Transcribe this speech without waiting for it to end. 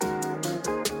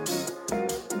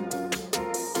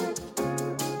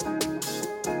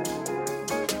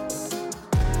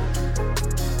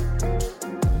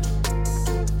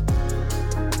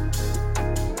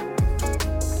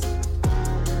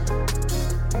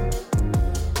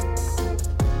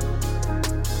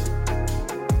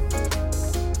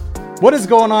What is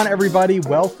going on, everybody?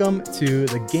 Welcome to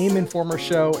the Game Informer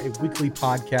Show, a weekly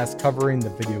podcast covering the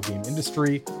video game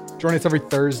industry. Join us every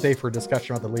Thursday for a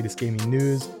discussion about the latest gaming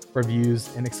news,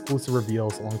 reviews, and exclusive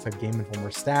reveals alongside Game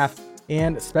Informer staff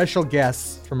and special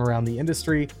guests from around the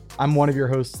industry. I'm one of your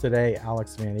hosts today,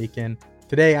 Alex Van Aken.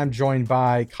 Today, I'm joined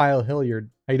by Kyle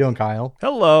Hilliard. How you doing, Kyle?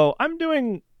 Hello. I'm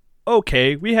doing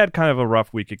okay. We had kind of a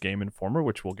rough week at Game Informer,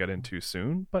 which we'll get into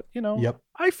soon. But,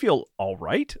 I feel all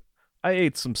right. I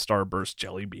ate some Starburst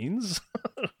jelly beans.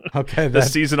 Okay. The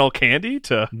seasonal candy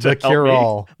to the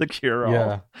cure-all. The cure-all.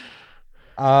 Yeah.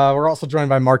 We're also joined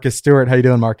by Marcus Stewart. How you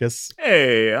doing, Marcus?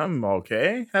 Hey, I'm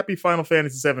okay. Happy Final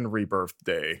Fantasy VII Rebirth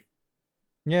Day.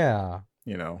 Yeah.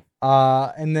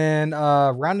 And then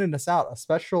rounding us out, a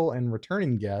special and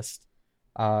returning guest,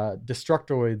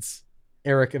 Destructoid's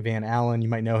Eric Van Allen. You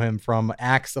might know him from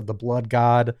Axe of the Blood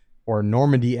God or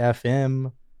Normandy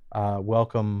FM.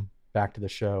 Welcome back to the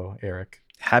show, Eric.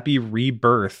 Happy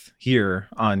rebirth here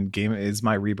on Game is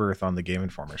my rebirth on the Game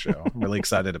Informer show. I'm really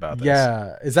excited about this.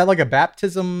 Yeah. Is that like a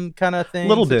baptism kind of thing? A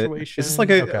little bit. Situation? Is this like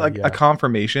a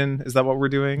confirmation? Is that what we're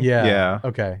doing? Yeah.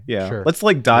 Okay. Yeah. Sure. Let's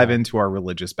dive into our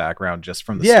religious background just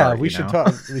from the start. We should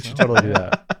totally do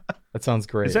that. That sounds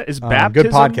great. Is baptism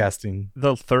good podcasting?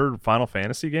 The third Final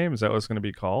Fantasy game? Is that what it's going to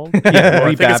be called? Yeah,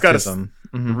 I think it's got a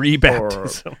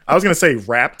Rebaptism. I was going to say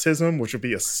Raptism, which would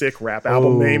be a sick rap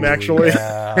album name, actually.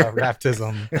 Yeah,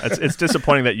 Raptism. It's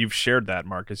disappointing that you've shared that,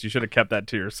 Marcus. You should have kept that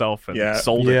to yourself and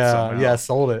sold it somehow. Yeah,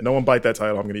 sold it. No one bite that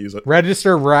title. I'm going to use it.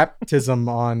 Register Raptism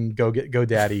on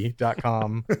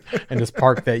GoDaddy.com and just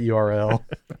park that URL.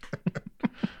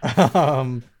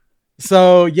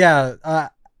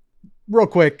 Real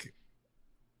quick,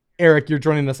 Eric, you're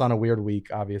joining us on a weird week,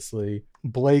 obviously.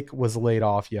 Blake was laid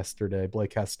off yesterday,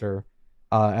 Blake Hester,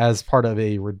 as part of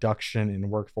a reduction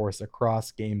in workforce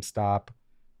across GameStop.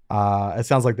 It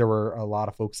sounds like there were a lot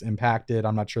of folks impacted.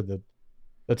 I'm not sure the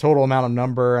total amount of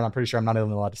number, and I'm pretty sure I'm not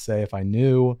even allowed to say if I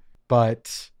knew.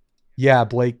 But yeah,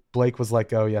 Blake was let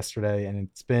go yesterday, and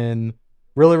it's been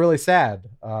really, really sad.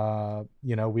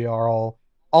 We are all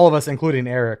of us, including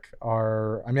Eric,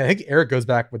 I think Eric goes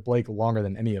back with Blake longer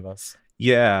than any of us.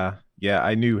 Yeah,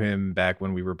 I knew him back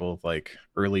when we were both like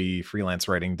early freelance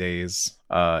writing days.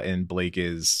 And Blake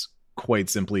is quite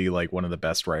simply like one of the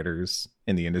best writers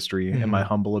in the industry. In my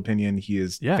humble opinion, he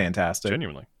is fantastic.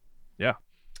 Genuinely. Yeah.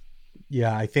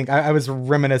 Yeah, I think I was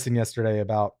reminiscing yesterday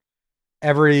about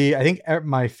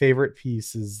my favorite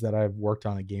pieces that I've worked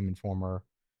on at Game Informer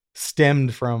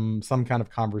stemmed from some kind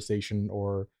of conversation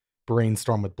or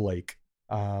brainstorm with Blake.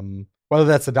 Whether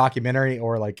that's a documentary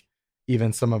or like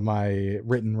even some of my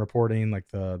written reporting, like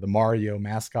the Mario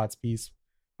mascots piece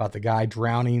about the guy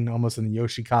drowning almost in the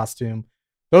Yoshi costume.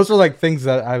 Those were like things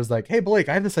that I was like, hey, Blake,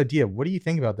 I have this idea. What do you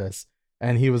think about this?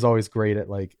 And he was always great at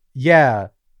like, yeah,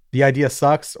 the idea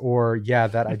sucks, or yeah,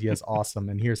 that idea is awesome,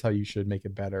 and here's how you should make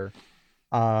it better.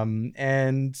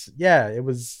 It's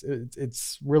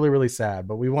really, really sad,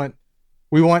 but we want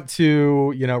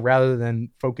to, rather than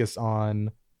focus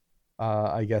on,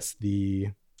 I guess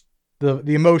the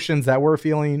emotions that we're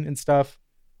feeling and stuff,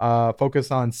 focus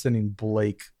on sending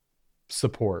Blake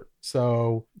support.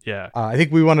 So yeah, I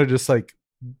think we want to just like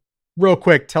real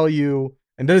quick tell you,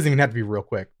 and it doesn't even have to be real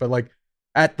quick, but like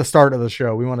at the start of the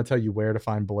show, we want to tell you where to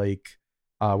find Blake,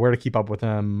 where to keep up with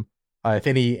him. If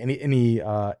any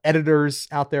editors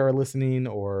out there are listening,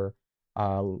 or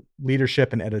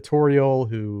leadership and editorial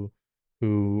who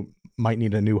might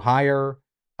need a new hire.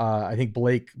 I think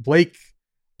Blake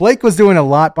was doing a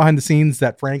lot behind the scenes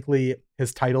that frankly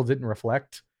his title didn't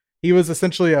reflect. He was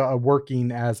essentially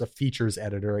working as a features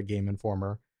editor at Game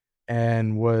Informer,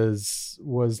 and was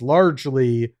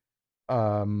largely,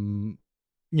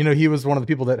 he was one of the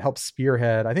people that helped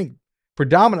spearhead. I think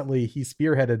predominantly he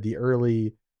spearheaded the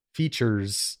early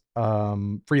features,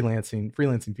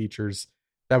 freelancing features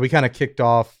that we kind of kicked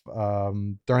off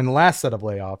during the last set of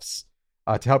layoffs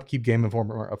to help keep Game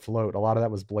Informer afloat. A lot of that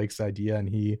was Blake's idea, and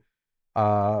he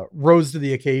rose to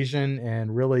the occasion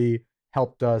and really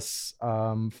helped us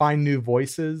find new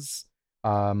voices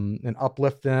and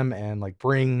uplift them, and like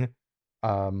bring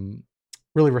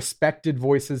really respected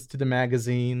voices to the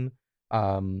magazine,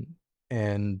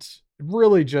 and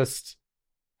really just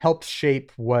helped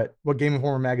shape what Game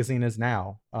Informer magazine is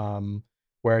now,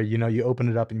 where you open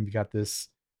it up and you've got this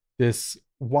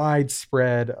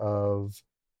widespread of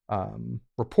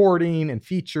reporting and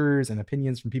features and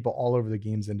opinions from people all over the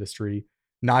games industry,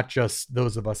 not just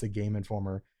those of us at Game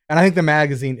Informer. And I think the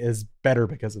magazine is better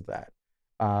because of that.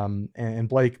 And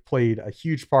Blake played a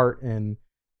huge part in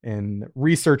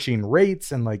researching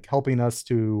rates and like helping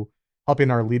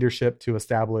our leadership to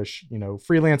establish,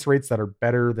 freelance rates that are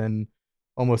better than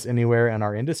almost anywhere in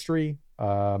our industry.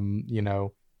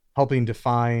 Helping to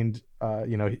find,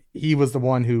 he was the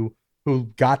one who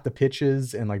got the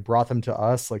pitches and like brought them to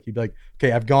us. Like he'd be like,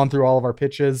 okay, I've gone through all of our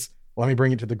pitches. Let me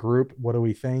bring it to the group. What do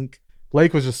we think?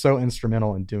 Blake was just so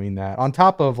instrumental in doing that, on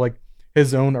top of like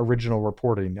his own original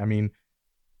reporting. I mean,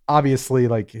 obviously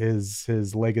like his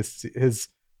legacy,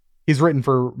 he's written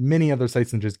for many other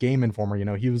sites than just Game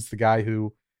Informer. He was the guy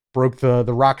who broke the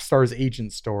Rockstar's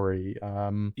agent story.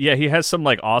 Yeah, he has some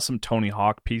like awesome Tony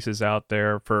Hawk pieces out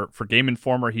there for Game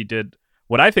Informer. He did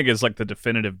what I think is like the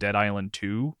definitive Dead Island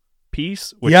 2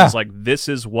 piece, which is like, this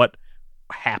is what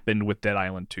happened with Dead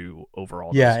Island 2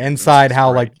 overall. Yeah, inside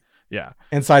how great.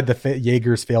 Inside the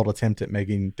Jaeger's failed attempt at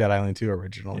making Dead Island 2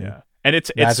 originally. Yeah, and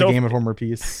it's so a Game Informer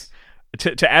piece.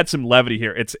 To add some levity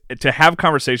here, it's to have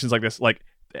conversations like this, like,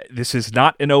 this is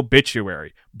not an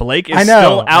obituary. Blake is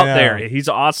still out there. He's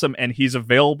awesome, and he's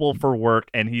available for work.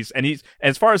 And he's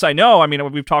as far as I know, I mean,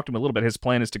 we've talked to him a little bit. His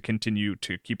plan is to continue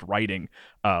to keep writing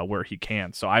where he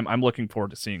can. So I'm looking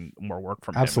forward to seeing more work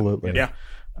from him. Absolutely.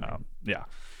 Yeah.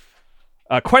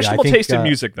 Questionable taste in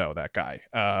music, though. That guy.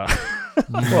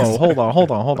 Whoa,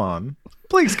 hold on.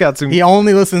 Blake's got some. He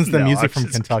only listens to music from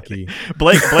Kentucky.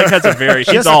 Blake has a very.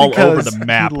 He's all over the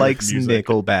map. He likes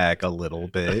Nickelback a little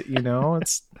bit.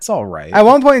 It's all right. At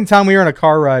one point in time, we were in a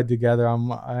car ride together,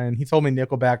 and he told me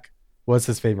Nickelback was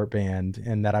his favorite band,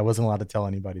 and that I wasn't allowed to tell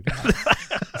anybody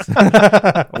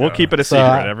that. We'll keep it a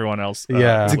secret. Everyone else.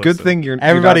 It's a good thing you're.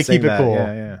 Everybody you're not keep it that. cool.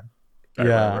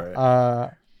 Yeah.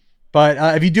 Right.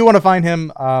 But if you do want to find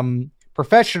him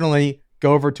professionally,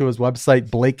 go over to his website,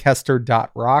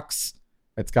 blakehester.rocks.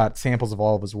 It's got samples of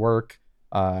all of his work,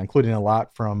 including a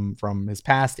lot from his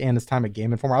past and his time at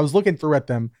Game Informer. I was looking through at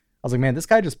them. I was like, man, this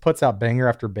guy just puts out banger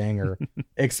after banger.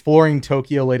 Exploring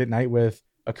Tokyo Late at Night with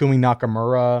Akumi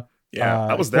Nakamura. Yeah,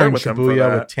 I was there with him for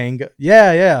that. With Tenga.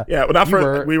 Yeah. Yeah,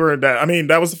 but we were in that. I mean,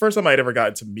 that was the first time I'd ever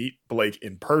got to meet Blake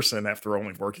in person after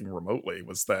only working remotely.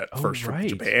 Was that first trip to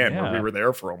Japan where we were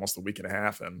there for almost a week and a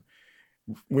half, and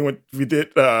we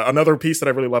did another piece that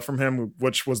I really loved from him,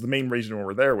 which was the main reason we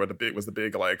were there. Where it was the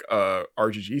big like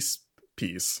RGG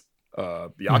piece,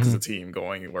 the Yakuza team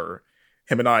going where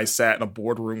him and I sat in a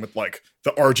boardroom with like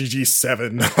the RGG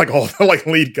 7, like all the like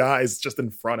lead guys just in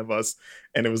front of us.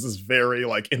 And it was this very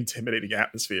like intimidating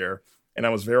atmosphere. And I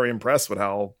was very impressed with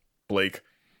how Blake,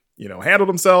 handled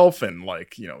himself and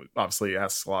like, obviously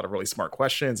asked a lot of really smart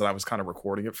questions, and I was kind of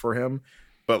recording it for him.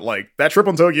 But like that trip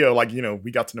on Tokyo, like,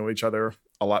 we got to know each other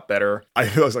a lot better. I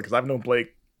was like, cause I've known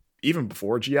Blake even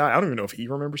before GI. I don't even know if he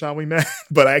remembers how we met,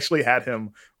 but I actually had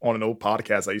him on an old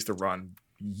podcast I used to run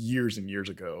years and years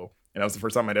ago. And that was the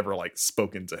first time I'd ever like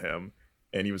spoken to him,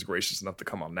 and he was gracious enough to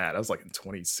come on that. That was like in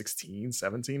 2016,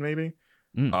 17 maybe.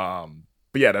 But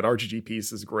yeah, that RGG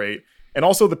piece is great. And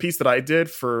also the piece that I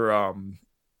did for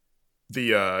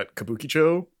the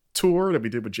Kabukicho tour that we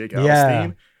did with Jake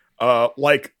Alstein.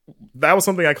 Like that was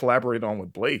something I collaborated on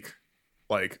with Blake.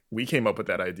 Like we came up with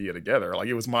that idea together. Like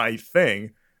it was my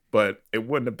thing, but it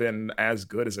wouldn't have been as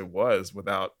good as it was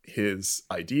without his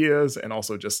ideas, and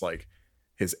also just like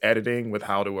his editing with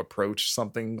how to approach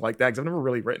something like that. Cause I've never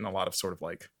really written a lot of sort of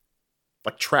like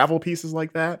travel pieces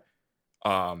like that.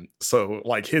 So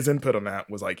like his input on that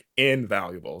was like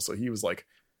invaluable. So he was like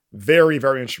very,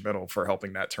 very instrumental for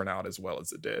helping that turn out as well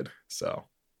as it did. So,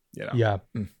 Yeah.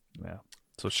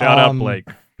 So shout out Blake,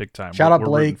 big time. Shout out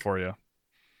Blake for you.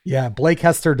 Yeah.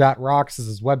 blakehester.rocks is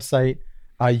his website.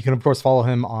 You can of course follow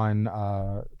him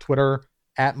on Twitter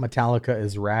at Metallica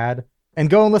is Rad, and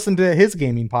go and listen to his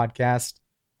gaming podcast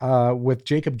with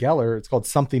Jacob Geller. It's called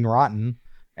Something Rotten,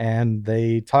 and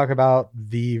they talk about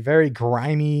the very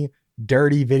grimy,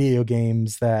 dirty video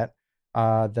games that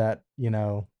very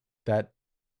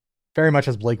much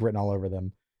has Blake written all over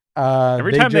them.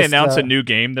 Every time they announce a new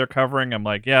game they're covering, I'm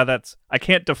like, yeah, I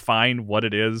can't define what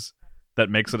it is that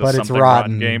makes it a Something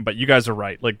Rotten game, but you guys are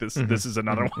right. Like this is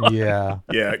another one. Yeah.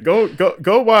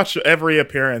 Go watch every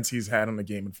appearance he's had on the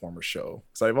Game Informer show.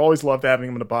 So I've always loved having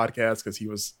him in the podcast because he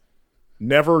was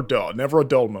never a dull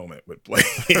moment with Blake.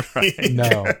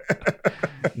 No.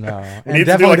 We need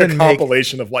to do like a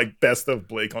compilation of like best of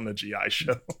Blake on the GI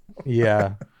show.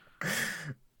 Yeah.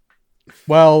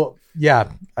 Well,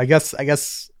 yeah, I guess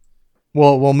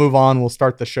we'll move on. We'll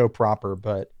start the show proper,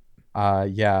 but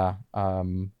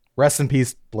rest in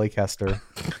peace, Blake Hester.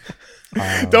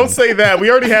 Don't say that.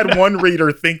 We already had one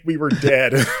reader think we were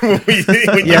dead.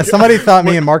 Somebody thought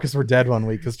me and Marcus were dead one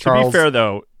week because Charles. To be fair,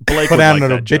 though, Blake put out an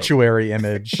like obituary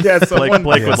image. Yeah, Blake would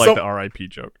like the RIP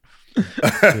joke.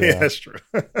 Yeah, that's true.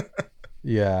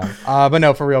 Yeah, but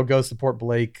no, for real, go support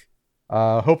Blake.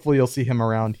 Hopefully, you'll see him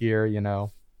around here.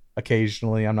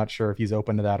 occasionally. I'm not sure if he's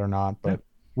open to that or not, but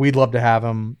we'd love to have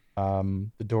him.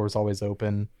 The door's always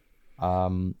open.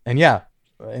 And yeah,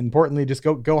 importantly, just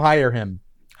go hire him.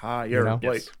 Hire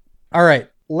Blake. Yes. All right,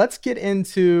 let's get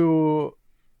into.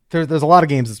 There's a lot of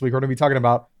games this week. We're going to be talking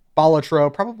about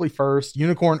Balatro probably first.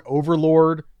 Unicorn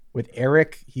Overlord with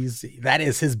Eric. That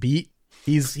is his beat.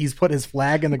 He's put his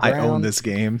flag in the ground. I own this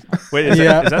game. Wait, is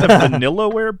that a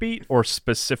Vanillaware beat or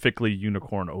specifically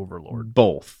Unicorn Overlord?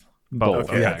 Both.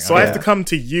 Okay. Yeah. So I have to come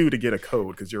to you to get a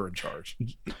code because you're in charge.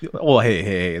 Well,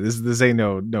 hey, this ain't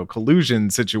no collusion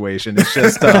situation. It's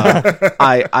just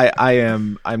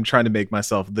I'm trying to make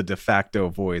myself the de facto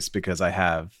voice because I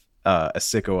have a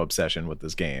sicko obsession with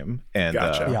this game, and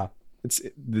gotcha. It's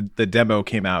the demo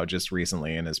came out just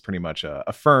recently and has pretty much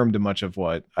affirmed much of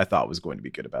what I thought was going to be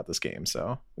good about this game.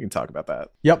 So we can talk about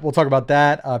that. Yep, we'll talk about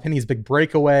that. Penny's big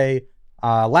breakaway.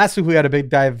 Last week we had a big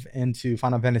dive into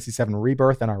Final Fantasy VII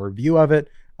Rebirth and our review of it.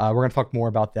 We're going to talk more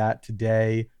about that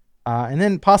today, and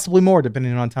then possibly more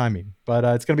depending on timing. But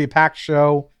it's going to be a packed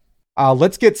show.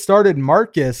 Let's get started.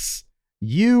 Marcus,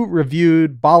 you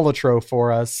reviewed Balatro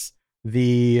for us,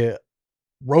 the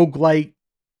roguelite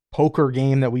poker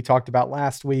game that we talked about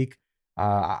last week.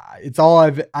 It's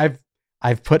all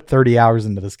I've put 30 hours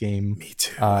into this game. Me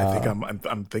too. I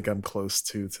think I'm close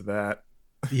to that.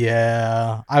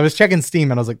 Yeah, I was checking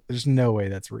Steam and I was like, "There's no way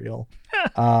that's real."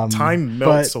 Time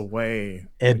melts away.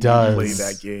 It does. Play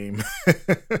that game.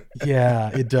 Yeah,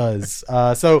 it does.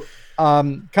 So,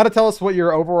 kind of tell us what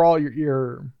your overall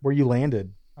your where you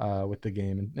landed with the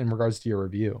game in regards to your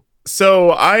review. So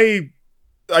I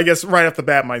guess right off the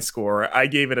bat, my score, I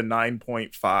gave it a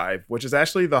 9.5, which is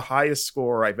actually the highest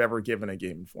score I've ever given a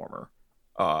Game Informer.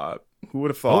 Who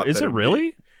would have thought? Is it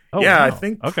really? Yeah, wow. I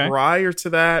think prior to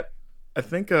that, I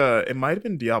think it might have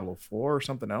been Diablo 4 or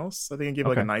something else. I think I gave it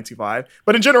like a 9.5.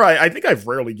 But in general, I think I've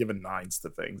rarely given 9s to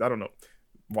things. I don't know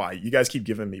why. You guys keep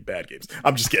giving me bad games.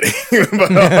 I'm just kidding.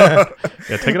 But,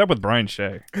 yeah, take it up with Brian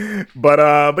Shea. But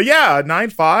yeah,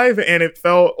 9.5, and it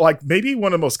felt like maybe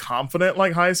one of the most confident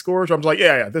like high scores. Where I'm like,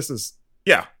 this is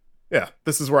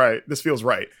where this feels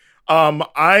right.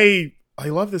 I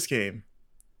love this game.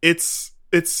 It's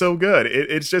so good.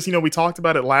 It's just, we talked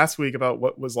about it last week about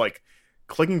what was like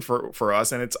clicking for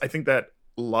us, and I think that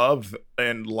love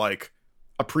and like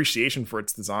appreciation for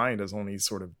its design has only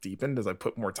sort of deepened as I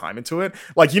put more time into it.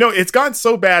 Like, it's gotten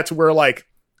so bad to where like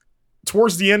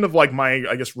towards the end of like my,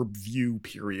 I guess, review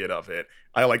period of it,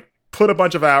 I like put a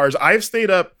bunch of hours. I've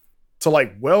stayed up to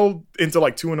like well into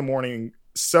like 2 a.m.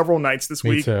 several nights this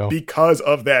week because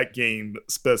of that game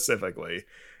specifically.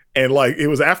 And like it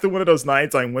was after one of those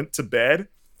nights I went to bed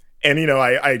and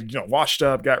I washed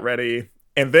up, got ready.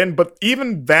 And then, but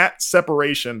even that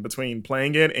separation between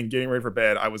playing it and getting ready for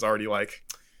bed, I was already like,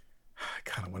 I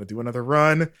kind of want to do another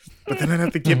run, but then I'd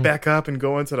have to get back up and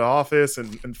go into the office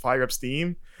and fire up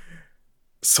Steam.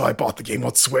 So I bought the game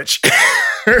on Switch.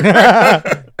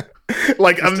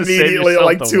 Like just immediately at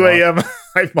like 2 a.m.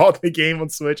 I bought the game on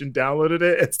Switch and downloaded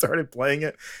it and started playing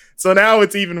it. So now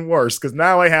it's even worse because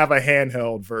now I have a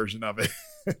handheld version of it.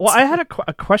 Well, I had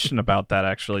a question about that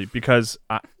actually, because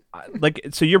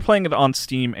so you're playing it on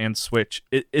Steam and Switch.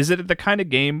 Is it the kind of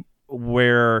game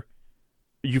where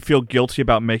you feel guilty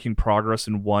about making progress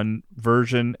in one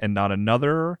version and not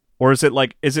another, or is it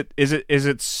like is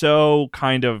it so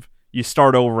kind of you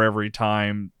start over every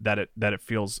time that it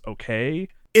feels okay?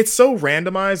 It's so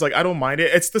randomized. Like I don't mind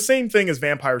it. It's the same thing as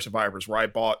Vampire Survivors, where I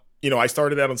bought. I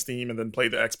started that on Steam and then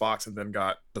played the Xbox and then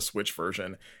got the Switch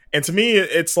version. And to me,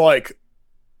 it's like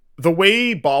the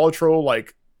way Balatro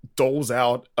like doles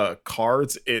out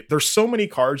cards. There's so many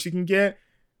cards you can get,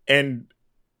 and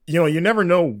you never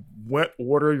know what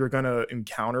order you're gonna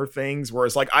encounter things.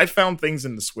 Whereas like I found things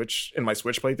in my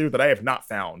Switch playthrough that I have not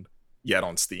found yet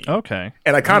on Steam. Okay,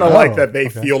 and I kind of like that they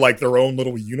feel like their own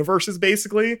little universes,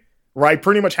 basically. Where I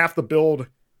pretty much have to build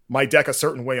my deck a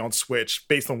certain way on Switch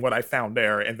based on what I found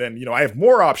there, and then I have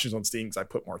more options on Steam because I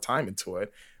put more time into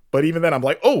it. But even then, I'm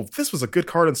like, oh, this was a good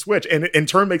card on Switch. And it in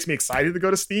turn makes me excited to go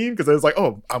to Steam because I was like,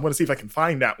 oh, I want to see if I can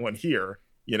find that one here.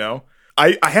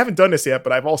 I haven't done this yet,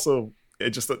 but I've also,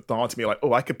 it just dawned to me like,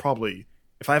 oh, I could probably,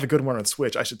 if I have a good one on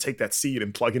Switch, I should take that seed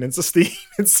and plug it into Steam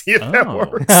and see if that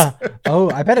works.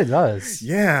 Oh, I bet it does.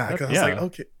 Yeah. Because I was like,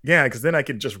 okay. Yeah, because then I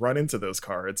can just run into those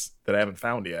cards that I haven't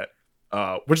found yet.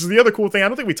 Which is the other cool thing. I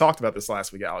don't think we talked about this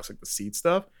last week, Alex, like the seed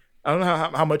stuff. I don't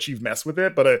know how much you've messed with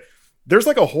it, but there's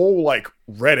like a whole like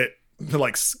Reddit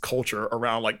like culture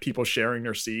around like people sharing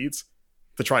their seeds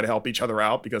to try to help each other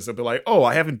out because they'll be like, oh,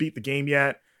 I haven't beat the game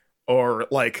yet, or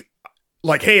like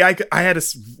hey, I had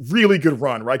this really good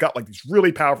run where I got like these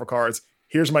really powerful cards.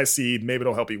 here's my seed, maybe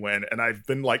it'll help you win. And I've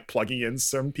been like plugging in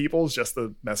some people's just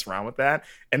to mess around with that.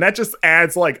 And that just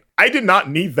adds like, I did not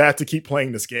need that to keep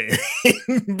playing this game,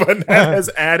 but that has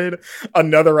added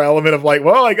another element of like,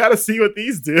 well, I got to see what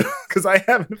these do because I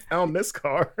haven't found this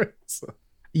card. So.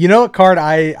 You know what card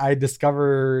I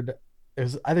discovered? It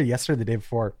was either yesterday or the day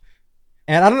before.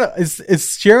 And I don't know,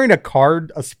 is sharing a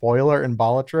card a spoiler in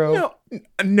Balatro?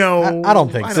 No. I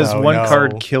don't think so. Does one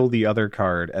card kill the other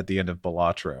card at the end of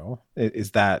Balatro?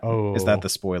 Is that the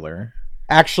spoiler?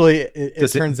 Actually,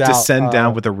 it turns out descend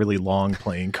down with a really long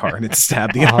playing card and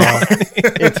stab the other.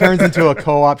 It turns into a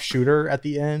co-op shooter at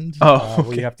the end. Okay.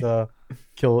 Where you have to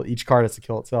kill each card has to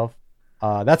kill itself.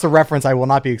 That's a reference I will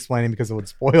not be explaining because it would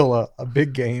spoil a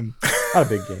big game. Not a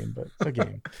big game, but a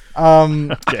game.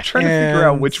 I'm trying to figure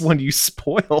out which one you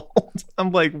spoiled.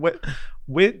 I'm like, what?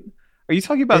 Are you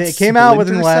talking about? It came out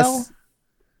within the last. Cell?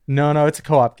 No, it's a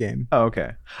co-op game. Oh,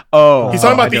 okay. Oh, he's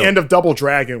talking about the end of Double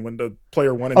Dragon when the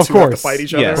player 1 and 2 have to fight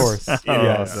each other. Yes. Of course.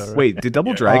 Yes. Wait, did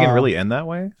Double Dragon really end that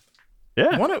way?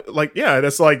 Yeah.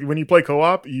 That's like when you play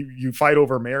co-op, you fight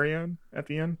over Marianne at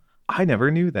the end. I never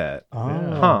knew that. Oh,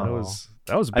 yeah,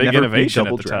 that was a big innovation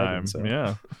at the time. So.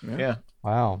 Yeah.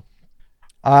 Wow.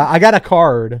 I got a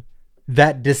card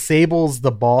that disables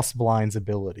the boss blind's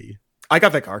ability. I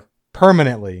got that card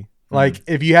permanently. Like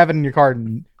if you have it in your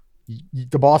card,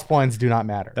 the boss blinds do not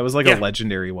matter. That was like a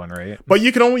legendary one, right? But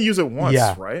you can only use it once,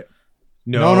 right?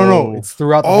 No. It's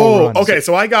throughout the whole run. Okay.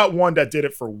 So I got one that did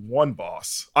it for one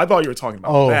boss. I thought you were talking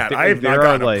about that. I have not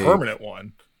gotten a permanent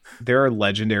one. There are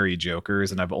legendary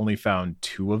jokers, and I've only found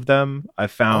 2 of them. I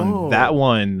found that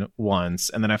one once,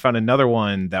 and then I found another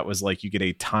one that was like you get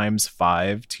a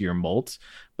 *5 to your molt,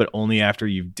 but only after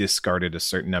you've discarded a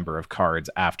certain number of cards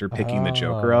after picking the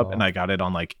joker up. And I got it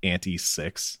on like ante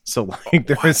 6, so like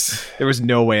there was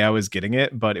no way I was getting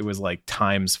it, but it was like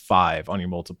 *5 on your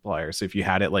multiplier. So if you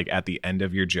had it like at the end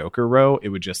of your joker row, it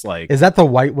would just like. Is that the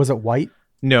white? Was it white?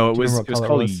 No, it was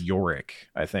called Yorick,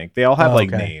 I think. They all have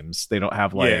names. They don't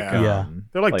have like they're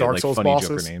like Dark Souls funny bosses.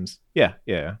 Joker names. Yeah.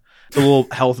 The little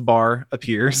health bar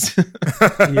appears.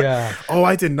 Yeah. Oh,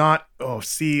 I did not. Oh,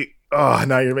 see. Oh,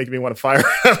 now you're making me want to fire.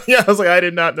 Yeah, I was like, I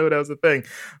did not know that was a thing.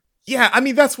 Yeah, I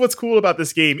mean that's what's cool about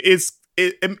this game is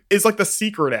like the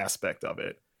secret aspect of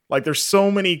it. Like there's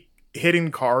so many hidden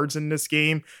cards in this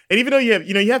game, and even though you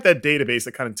have that database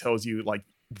that kind of tells you like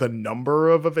the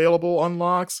number of available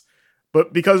unlocks.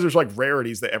 But because there's like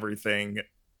rarities to everything,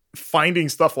 finding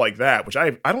stuff like that, which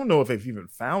I don't know if I've even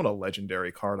found a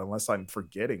legendary card unless I'm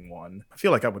forgetting one. I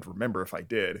feel like I would remember if I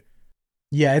did.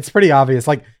 Yeah, it's pretty obvious.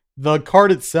 Like the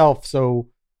card itself. So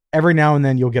every now and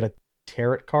then you'll get a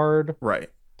tarot card. Right.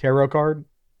 Tarot card.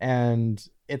 And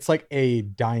it's like a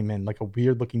diamond, like a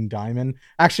weird looking diamond.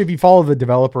 Actually, if you follow the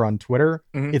developer on Twitter,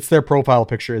 it's their profile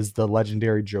picture is the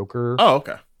legendary Joker. Oh,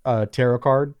 okay. Tarot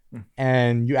card,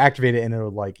 and you activate it and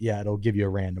it'll give you a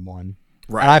random one.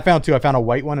 Right. And I found 2. I found a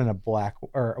white one and a black,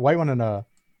 or a white one and a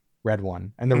red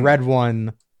one. And the red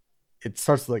one, it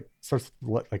starts like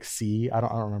C. I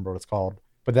don't remember what it's called,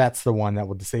 but that's the one that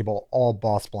will disable all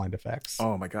boss blind effects.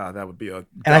 Oh my god, that would be a.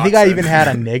 And I think I even had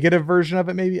a negative version of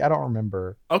it. Maybe I don't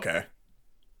remember. Okay.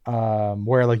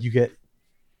 Where like you get,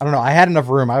 I don't know. I had enough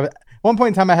room. At one point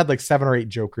in time, I had like 7 or 8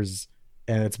 jokers.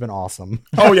 And it's been awesome.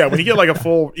 Oh yeah, when you get like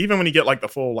even when you get like the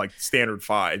full like standard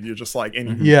 5, you're just like,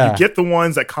 and you get the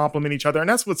ones that complement each other. And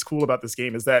that's what's cool about this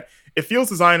game is that it feels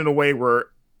designed in a way where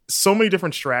so many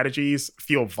different strategies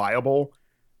feel viable,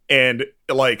 and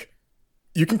like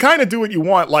you can kind of do what you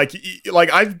want. Like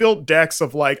I've built decks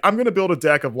of like I'm gonna build a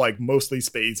deck of like mostly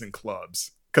spades and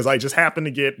clubs because I just happen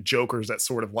to get jokers that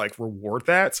sort of like reward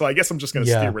that. So I guess I'm just gonna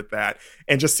steer with that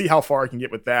and just see how far I can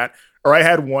get with that. Or I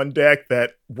had one deck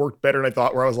that worked better than I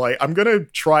thought, where I was like, I'm going to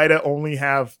try to only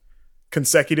have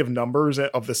consecutive numbers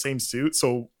of the same suit.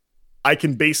 So I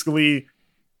can basically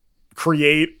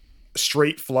create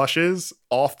straight flushes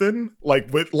often.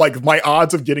 Like with like my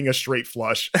odds of getting a straight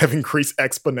flush have increased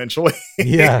exponentially.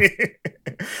 Yeah.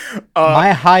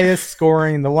 My highest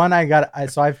scoring, the one I got,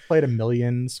 so I've played 1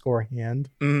 million score hand.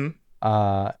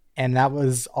 Mm-hmm. And that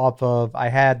was off of, I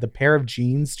had the Pair of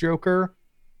Jeans Joker.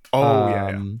 Oh,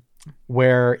 yeah.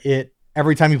 Where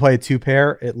every time you play a 2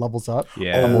 pair, it levels up.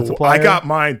 Yeah. I got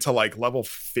mine to like level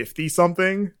 50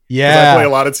 something. Yeah. I play a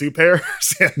lot of 2 pairs.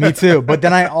 Me too. But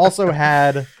then I also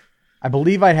had, I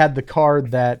believe I had the card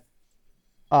that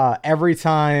every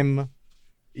time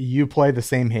you play the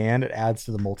same hand, it adds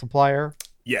to the multiplier.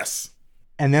 Yes.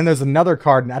 And then there's another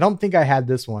card, and I don't think I had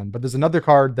this one, but there's another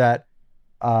card that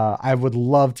I would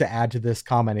love to add to this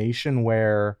combination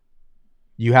where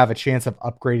you have a chance of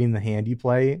upgrading the hand you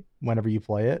play whenever you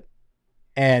play it.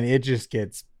 And it just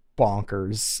gets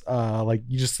bonkers. Like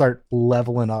you just start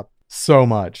leveling up so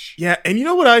much. Yeah, and you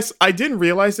know what? I didn't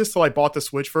realize this till I bought the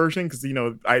Switch version because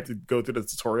I had to go through the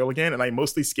tutorial again, and I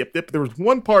mostly skipped it. But there was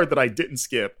one part that I didn't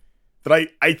skip that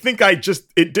I think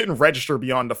it didn't register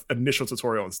beyond the initial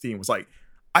tutorial on Steam. It was like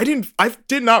I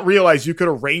did not realize you could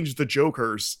arrange the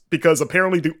Jokers because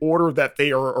apparently the order that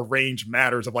they are arranged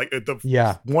matters. Of like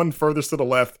the one furthest to the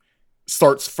left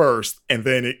starts first, and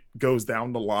then it goes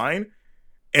down the line.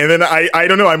 And then I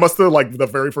don't know, I must have like the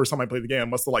very first time I played the game, I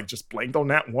must have like just blanked on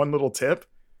that one little tip.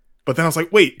 But then I was like,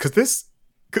 wait, because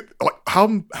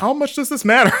how much does this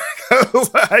matter?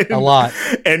 A lot.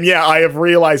 And yeah, I have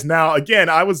realized now, again,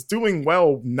 I was doing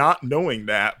well not knowing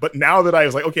that. But now that I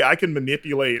was like, okay, I can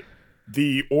manipulate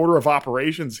the order of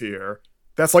operations here.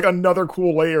 That's like another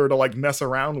cool layer to like mess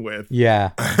around with. Yeah.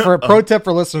 For a pro tip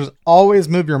for listeners, always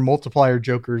move your multiplier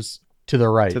Jokers to the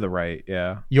right. To the right,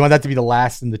 yeah. You want that to be the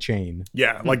last in the chain.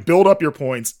 Yeah, like build up your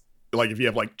points. Like if you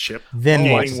have like chip, then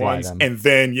ones, them. And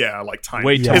then like time.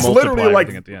 Wait, it's literally like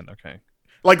at the end. Okay,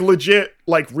 like legit,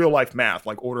 like real life math,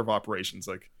 like order of operations.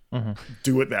 Like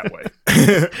do it that way.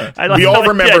 We all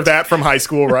remember that from high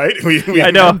school, right?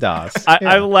 I know.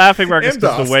 I'm laughing, Marcus,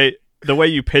 because the way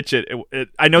you pitch it,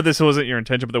 I know this wasn't your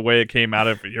intention, but the way it came out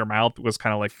of your mouth was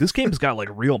kind of like, this game's got like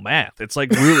real math. It's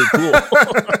like really cool.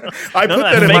 I put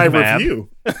that in my review.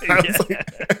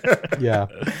 Yeah.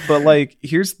 But like,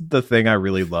 here's the thing I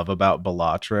really love about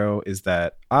Balatro is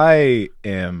that I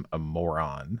am a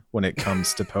moron when it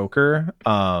comes to poker.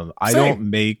 I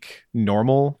don't make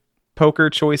normal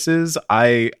poker choices.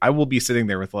 I will be sitting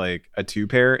there with like a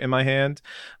 2-pair in my hand,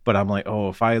 but I'm like, oh,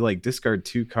 if I like discard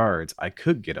 2 cards, I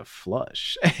could get a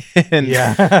flush. And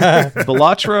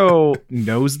Balatro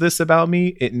knows this about me.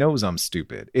 It knows I'm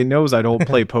stupid. It knows I don't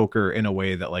play poker in a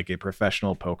way that like a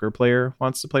professional poker player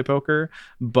wants to play poker,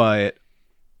 but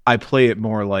I play it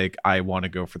more like I want to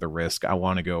go for the risk. I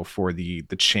want to go for the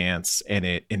chance, and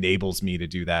it enables me to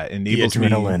do that. It enables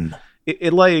me.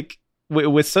 It like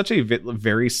with such a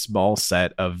very small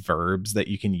set of verbs that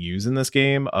you can use in this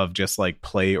game of just like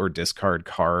play or discard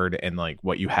card and like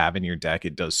what you have in your deck,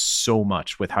 it does so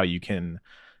much with how you can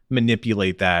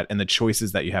manipulate that and the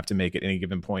choices that you have to make at any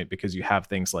given point, because you have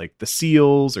things like the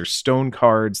seals or stone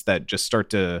cards that just start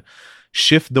to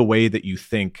shift the way that you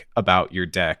think about your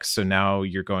deck. So now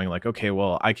you're going like, okay,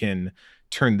 well, I can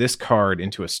turn this card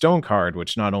into a stone card,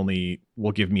 which not only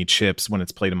will give me chips when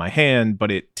it's played in my hand, but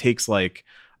it takes like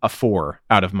a 4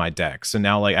 out of my deck. So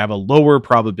now like I have a lower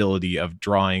probability of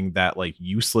drawing that like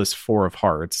useless 4 of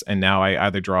hearts. And now I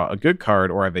either draw a good card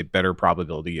or I have a better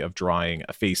probability of drawing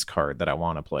a face card that I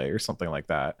want to play or something like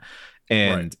that.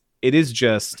 And it is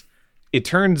just, it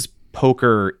turns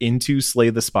poker into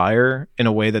Slay the Spire in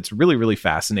a way that's really, really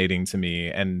fascinating to me.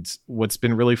 And what's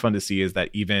been really fun to see is that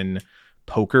even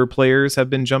poker players have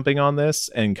been jumping on this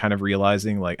and kind of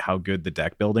realizing like how good the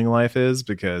deck building life is,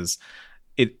 because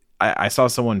I saw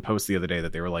someone post the other day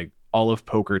that they were like, all of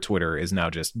poker Twitter is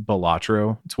now just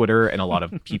Balatro Twitter, and a lot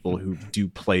of people who do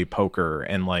play poker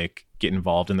and like get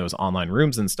involved in those online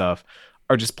rooms and stuff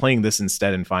are just playing this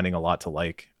instead and finding a lot to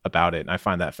like about it. And I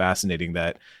find that fascinating,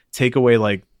 that take away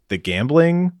like the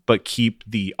gambling, but keep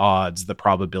the odds, the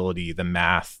probability, the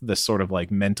math, the sort of like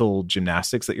mental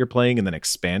gymnastics that you're playing, and then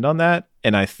expand on that.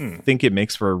 And I think it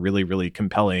makes for a really, really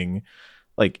compelling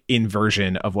like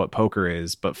inversion of what poker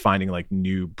is, but finding like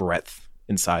new breadth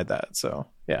inside that. So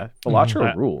yeah,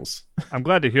 Balatro rules. I'm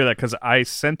glad to hear that, because I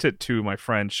sent it to my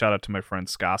friend. Shout out to my friend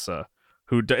Skasa,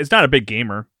 who is not a big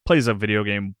gamer, plays a video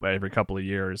game every couple of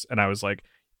years, and I was like,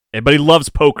 but he loves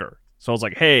poker. So I was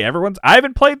like, hey, I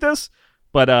haven't played this,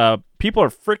 but people are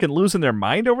freaking losing their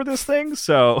mind over this thing.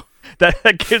 So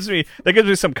that gives me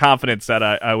some confidence that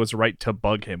I was right to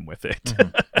bug him with it.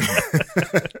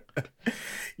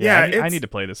 I need to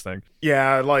play this thing.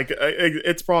 Yeah, like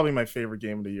it's probably my favorite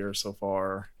game of the year so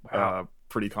far. Wow.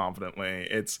 Pretty confidently.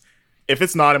 If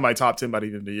it's not in my top 10 by the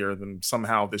end of the year, then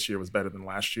somehow this year was better than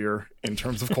last year in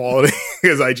terms of quality,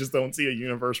 because I just don't see a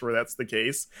universe where that's the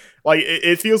case. Like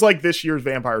it feels like this year's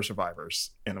Vampire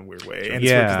Survivors in a weird way, and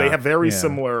because they have very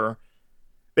similar.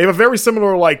 They have a very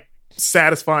similar like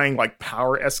satisfying like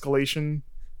power escalation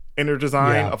in their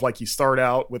design of like you start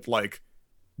out with like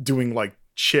doing like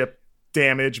chip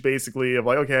damage basically of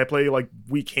like, okay, I play like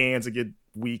weak hands and get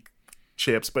weak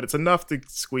chips, but it's enough to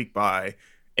squeak by.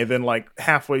 And then like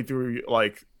halfway through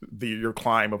like your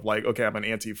climb of like, okay, I'm an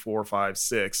ante 4, 5,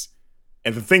 6,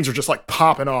 and then things are just like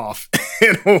popping off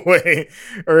in a way,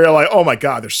 or you're like, oh my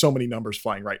god, there's so many numbers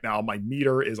flying right now, my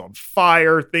meter is on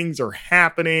fire, things are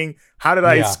happening. How did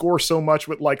I score so much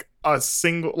with like a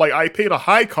single, like I paid a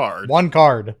high card, one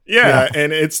card,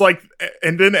 and it's like,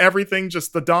 and then everything,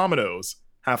 just the dominoes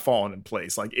have fallen in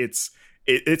place. Like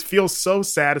it feels so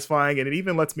satisfying, and it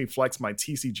even lets me flex my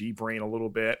TCG brain a little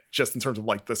bit, just in terms of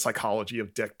like the psychology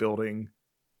of deck building,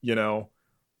 you know,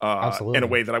 in a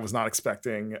way that I was not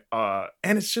expecting.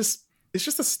 And it's just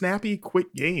a snappy,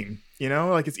 quick game, you know,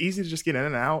 like it's easy to just get in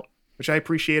and out, which I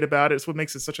appreciate about it. It's what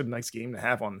makes it such a nice game to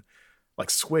have on like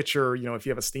Switch, or, you know, if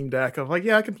you have a Steam Deck, of like,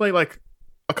 yeah, I can play like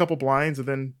a couple blinds and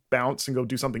then bounce and go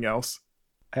do something else.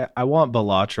 I want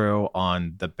Balatro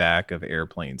on the back of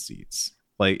airplane seats.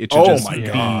 Like it should just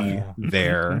be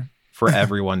there for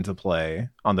everyone to play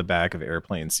on the back of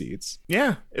airplane seats.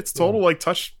 Yeah, it's total like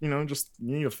touch, you know, just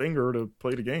you need a finger to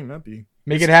play the game. That'd be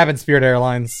make it happen, Spirit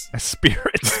Airlines.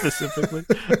 Spirit specifically.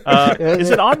 Is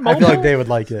it on mobile? I feel like they would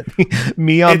like it.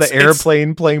 Me on the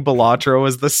airplane playing Balatro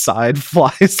as the side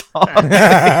flies off.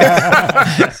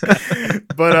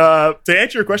 But to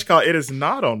answer your question, Kyle, it is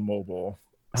not on mobile.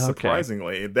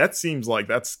 Surprisingly, that seems like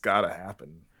that's got to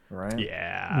happen, right?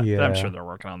 Yeah, I'm sure they're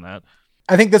working on that.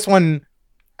 I think this one,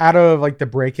 out of like the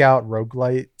breakout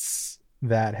roguelites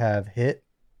that have hit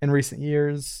in recent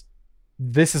years,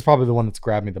 this is probably the one that's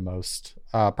grabbed me the most.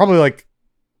 Probably like,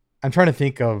 I'm trying to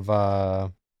think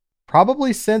of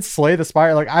probably since Slay the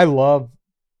Spire. Like I love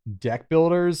deck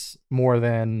builders more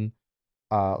than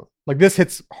like this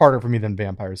hits harder for me than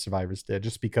Vampire Survivors did,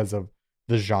 just because of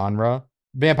the genre.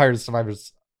 Vampire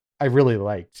Survivors I really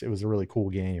liked. It was a really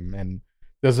cool game and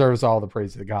deserves all the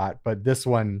praise it got. But this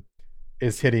one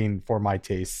is hitting for my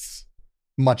tastes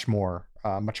much more,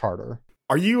 much harder.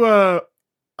 Are you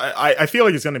I feel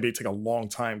like it's going to take a long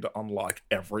time to unlock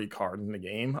every card in the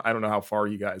game. I don't know how far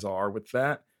you guys are with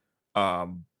that.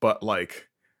 But like,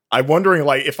 I'm wondering,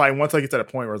 like, if once I get to that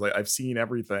point where it's like, I've seen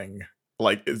everything,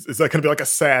 like, is that going to be like a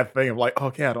sad thing of like,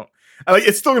 okay,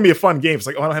 it's still going to be a fun game. It's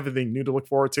like, oh, I don't have anything new to look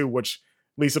forward to, which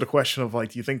leads to the question of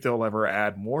like, do you think they'll ever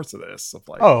add more to this? Of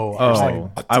like,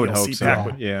 like I would hope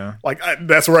so.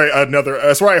 That's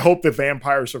where I hope the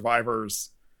Vampire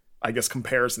Survivors, I guess,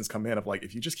 comparisons come in of like,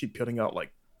 if you just keep putting out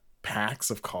like packs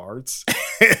of cards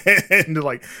and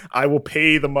like, I will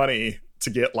pay the money to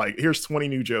get like, here's 20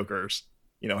 new Jokers,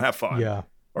 you know, have fun,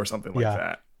 or something like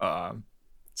that.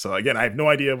 So again, I have no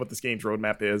idea what this game's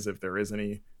roadmap is, if there is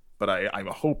any, but I'm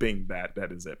hoping that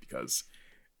is it, because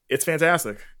it's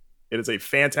fantastic. It is a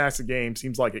fantastic game.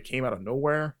 Seems like it came out of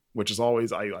nowhere, which is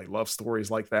always, I love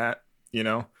stories like that, you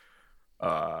know?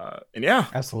 And yeah,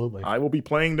 absolutely. I will be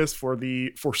playing this for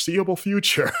the foreseeable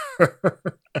future.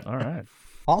 All right.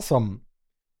 Awesome.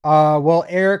 Well,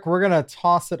 Eric, we're going to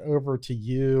toss it over to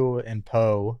you and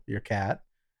Poe, your cat,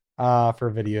 for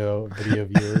video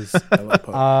viewers. I love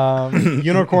Poe.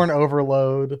 Unicorn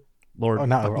Overload. Lord. Oh,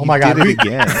 not Overload. Oh my God. Did it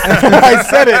again.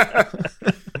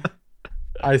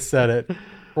 I said it.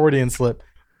 Freudian slip.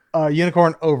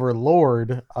 Unicorn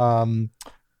Overlord. I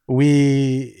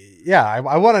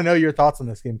want to know your thoughts on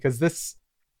this game, because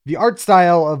the art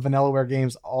style of Vanillaware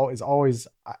games is always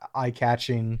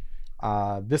eye-catching.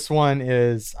 This one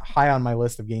is high on my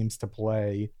list of games to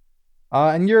play.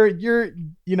 And you've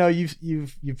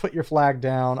put your flag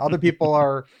down. Other people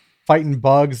are fighting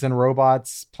bugs and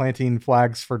robots, planting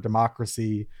flags for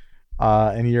democracy,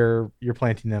 and you're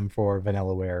planting them for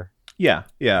Vanillaware. Yeah.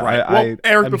 Right.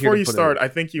 Eric, before you start, I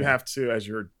think you have to, as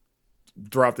you're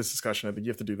throughout this discussion, I think you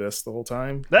have to do this the whole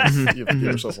time. You have to give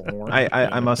yourself a horn.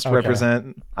 I must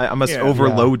represent. I must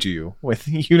overload you with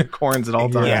unicorns at all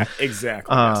times. Yeah,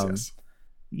 exactly. Yes.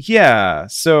 Yeah,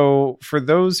 so for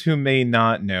those who may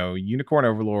not know, Unicorn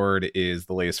Overlord is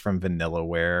the latest from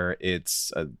Vanillaware.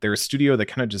 They're a studio that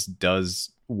kind of just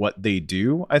does what they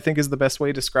do, I think is the best way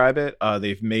to describe it.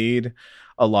 They've made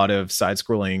a lot of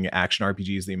side-scrolling action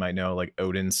RPGs that you might know, like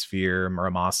Odin Sphere,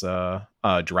 Muramasa,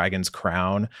 Dragon's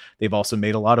Crown. They've also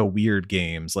made a lot of weird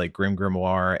games like Grim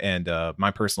Grimoire and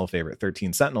my personal favorite,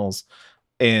 13 Sentinels.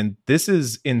 And this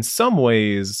is, in some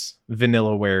ways,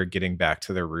 Vanillaware getting back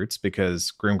to their roots, because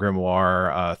Grim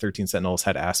Grimoire, 13 Sentinels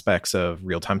had aspects of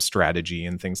real-time strategy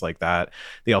and things like that.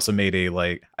 They also made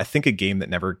a game that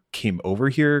never came over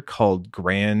here called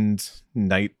Grand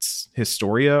Knights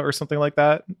Historia or something like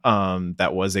that.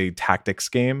 That was a tactics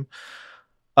game.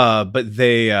 But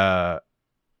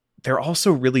they're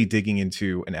also really digging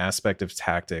into an aspect of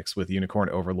tactics with Unicorn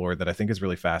Overlord that I think is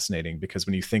really fascinating, because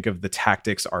when you think of the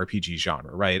tactics RPG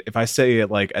genre, right? If I say it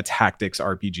like a tactics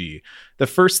RPG, the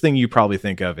first thing you probably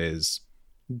think of is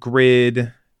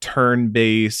grid,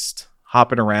 turn-based,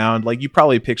 hopping around. Like you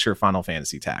probably picture Final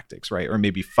Fantasy Tactics, right? Or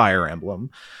maybe Fire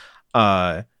Emblem.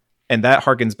 And that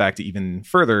harkens back to even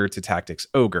further to Tactics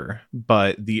Ogre.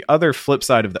 But the other flip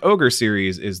side of the Ogre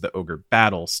series is the Ogre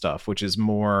Battle stuff, which is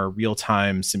more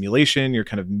real-time simulation. You're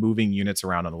kind of moving units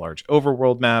around on a large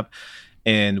overworld map.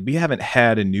 And we haven't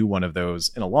had a new one of those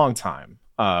in a long time.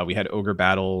 We had Ogre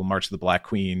Battle, March of the Black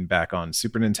Queen back on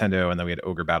Super Nintendo, and then we had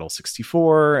Ogre Battle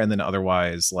 64, and then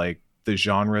otherwise, like, the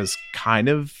genre's kind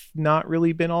of not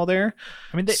really been all there.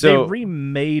 I mean, they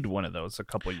remade one of those a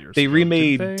couple of years ago. They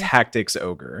remade Tactics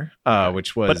Ogre,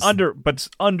 which was... But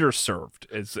underserved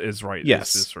is right.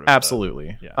 Yes, is sort of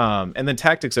absolutely. And then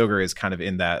Tactics Ogre is kind of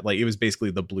in that, like, it was basically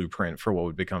the blueprint for what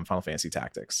would become Final Fantasy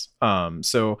Tactics.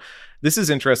 So this is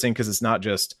interesting because it's not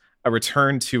just a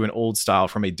return to an old style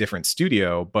from a different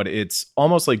studio, but it's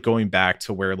almost like going back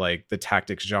to where, like, the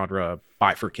tactics genre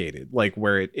bifurcated, like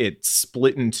where it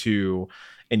split into,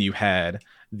 and you had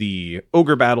the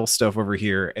Ogre Battle stuff over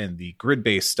here and the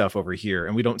grid-based stuff over here.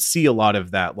 And we don't see a lot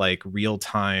of that, like,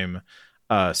 real-time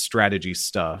strategy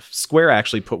stuff. Square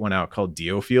actually put one out called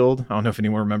Diofield. I don't know if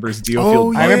anyone remembers Diofield.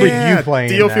 Oh, yeah. I remember you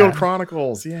playing Diofield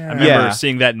Chronicles. Yeah. I remember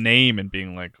seeing that name and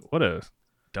being like, what a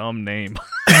dumb name.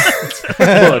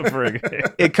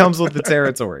 It comes with the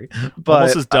territory, but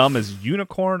almost as dumb as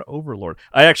Unicorn Overlord.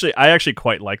 I actually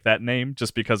quite like that name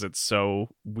just because it's so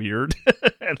weird.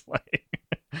 And like,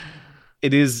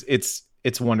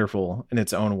 it's wonderful in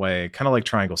its own way, kind of like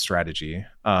Triangle Strategy,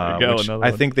 which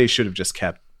I think they should have just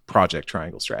kept Project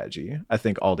Triangle Strategy. I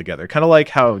think altogether, kind of like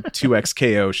how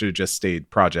 2XKO should have just stayed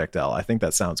Project L. I think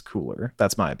that sounds cooler.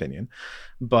 That's my opinion.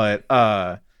 But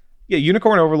yeah,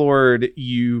 Unicorn Overlord,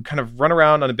 you kind of run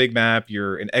around on a big map.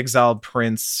 You're an exiled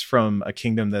prince from a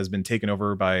kingdom that has been taken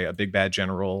over by a big bad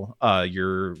general.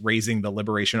 You're raising the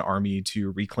Liberation Army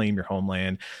to reclaim your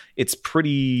homeland. It's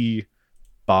pretty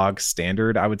bog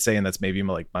standard, I would say, and that's maybe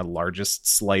my largest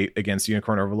slight against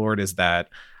Unicorn Overlord is that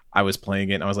I was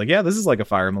playing it and I was like, yeah, this is like a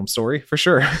Fire Emblem story for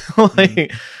sure.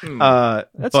 Like,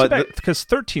 that's too bad because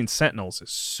 13 Sentinels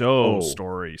is so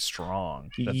story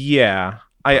strong. Yeah.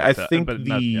 I think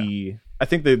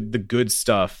the good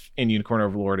stuff in Unicorn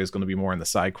Overlord is going to be more in the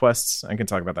side quests. I can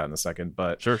talk about that in a second,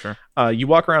 but sure. You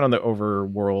walk around on the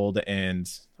overworld, and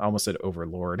I almost said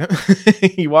Overlord.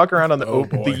 You walk around on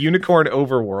the Unicorn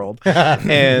Overworld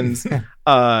and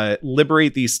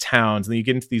liberate these towns, and then you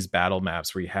get into these battle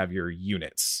maps where you have your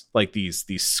units, like these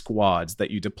squads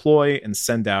that you deploy and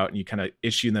send out, and you kind of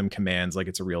issue them commands like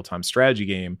it's a real-time strategy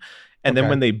game. And then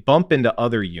when they bump into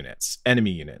other units,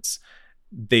 enemy units,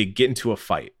 they get into a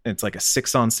fight. It's like a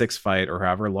 6-on-6 fight, or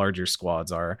however large your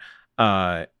squads are.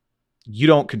 You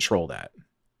don't control that.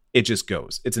 It just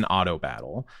goes. It's an auto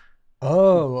battle.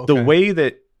 Oh, okay. The way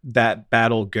that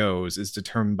battle goes is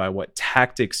determined by what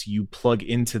tactics you plug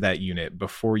into that unit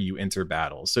before you enter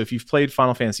battle. So if you've played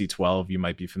Final Fantasy 12, you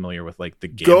might be familiar with like the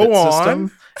gambit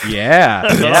system. Yeah.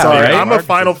 Sorry, right? I'm a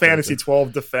Final Fantasy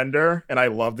 12 defender, and I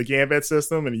love the gambit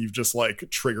system, and you've just like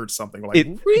triggered something like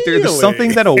really? There's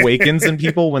something that awakens in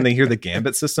people when they hear the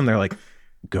gambit system. They're like,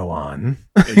 go on.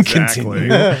 Exactly.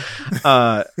 Continue.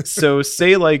 So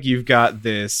say like you've got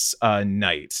this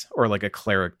knight or like a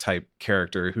cleric type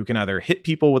character who can either hit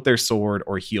people with their sword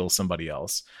or heal somebody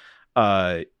else.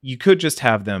 You could just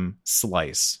have them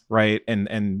slice, right?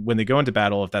 And when they go into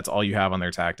battle, if that's all you have on their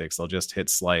tactics, they'll just hit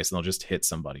slice and they'll just hit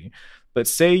somebody. But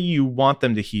say you want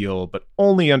them to heal, but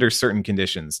only under certain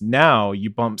conditions. Now you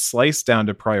bump slice down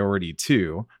to priority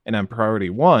 2, and on priority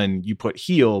 1, you put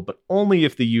heal, but only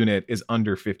if the unit is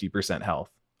under 50% health.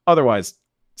 Otherwise,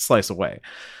 slice away.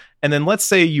 And then let's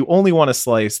say you only want to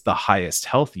slice the highest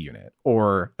health unit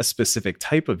or a specific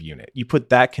type of unit. You put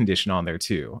that condition on there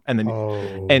too. And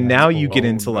then now you get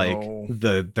into like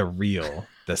the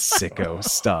sicko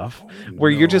stuff where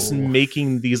you're just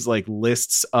making these like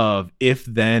lists of if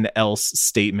then else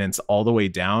statements all the way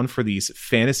down for these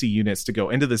fantasy units to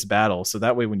go into this battle. So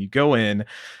that way when you go in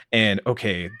and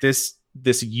this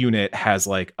unit has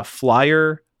like a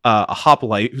flyer, a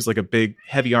hoplite who's like a big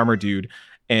heavy armor dude,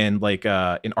 and like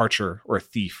an archer or a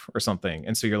thief or something.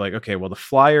 And so you're like, okay, well, the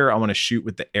flyer, I want to shoot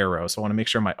with the arrow. So I want to make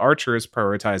sure my archer is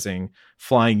prioritizing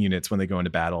flying units when they go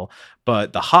into battle.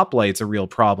 But the hoplite's a real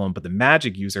problem, but the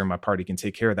magic user in my party can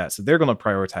take care of that. So they're going to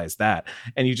prioritize that.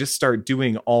 And you just start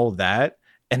doing all that.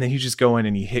 And then you just go in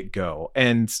and you hit go.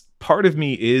 And part of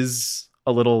me is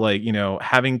a little like,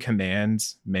 having command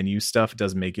menu stuff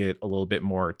does make it a little bit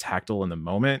more tactile in the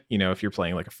moment. If you're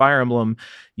playing like a Fire Emblem,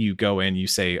 you go in, you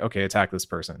say, okay, attack this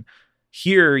person.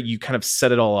 Here, you kind of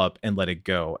set it all up and let it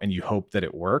go, and you hope that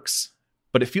it works.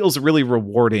 But it feels really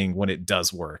rewarding when it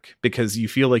does work, because you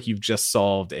feel like you've just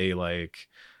solved a like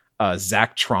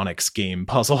Zachtronics game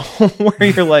puzzle where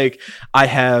you're like, I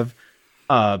have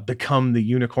become the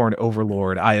Unicorn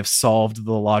Overlord. I have solved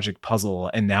the logic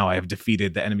puzzle, and now I have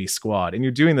defeated the enemy squad. And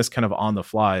you're doing this kind of on the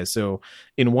fly. So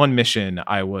in one mission,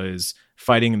 I was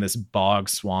fighting in this bog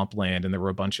swampland, and there were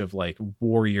a bunch of like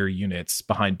warrior units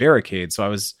behind barricades. So I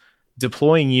was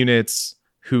deploying units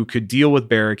who could deal with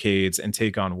barricades and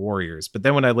take on warriors. But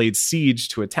then when I laid siege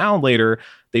to a town later,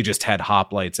 they just had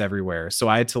hoplites everywhere. So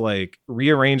I had to like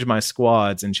rearrange my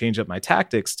squads and change up my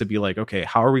tactics to be like, okay,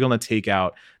 how are we going to take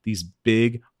out these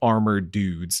big armored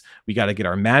dudes? We got to get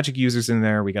our magic users in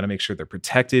there. We got to make sure they're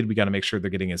protected. We got to make sure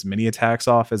they're getting as many attacks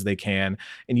off as they can.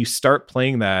 And you start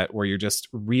playing that where you're just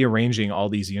rearranging all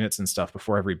these units and stuff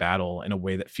before every battle in a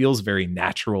way that feels very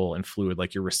natural and fluid,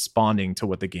 like you're responding to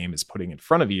what the game is putting in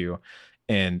front of you.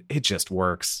 And it just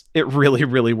works. It really,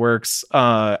 really works.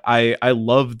 I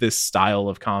love this style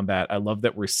of combat. I love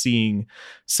that we're seeing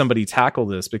somebody tackle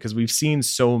this, because we've seen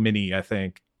so many, I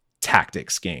think,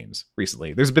 tactics games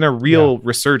recently. There's been a real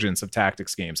resurgence of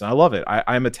tactics games, and I love it.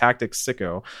 I'm a tactics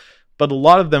sicko, but a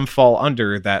lot of them fall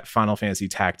under that Final Fantasy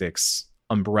Tactics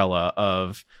umbrella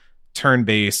of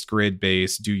turn-based,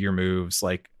 grid-based, do your moves.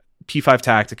 Like P5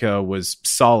 Tactica was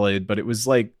solid, but it was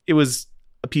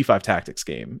a P5 Tactics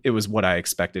game. It was what I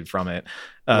expected from it.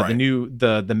 The new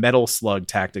the Metal Slug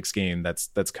Tactics game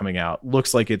that's coming out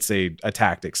looks like it's a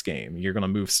tactics game. You're going to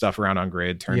move stuff around on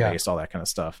grid, turn-based, all that kind of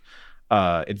stuff.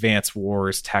 Advanced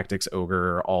Wars, Tactics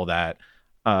Ogre, all that.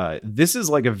 This is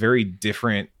like a very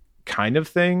different kind of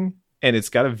thing, and it's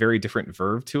got a very different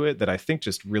verve to it that I think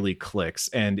just really clicks.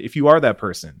 And if you are that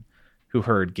person who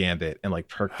heard Gambit and like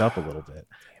perked up a little bit,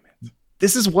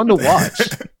 this is one to watch.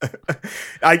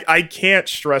 I can't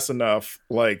stress enough,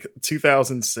 like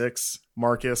 2006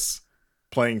 Marcus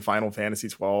playing Final Fantasy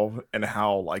 12 and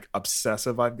how like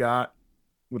obsessive I've got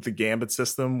with the Gambit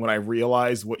system when I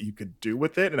realized what you could do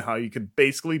with it and how you could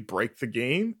basically break the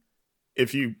game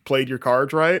if you played your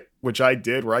cards right, which I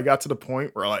did, where I got to the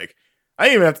point where like I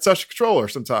didn't even have to touch the controller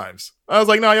sometimes. I was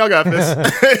like, no, y'all got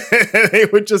this. They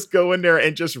would just go in there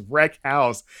and just wreck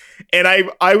house. And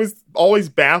I was always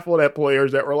baffled at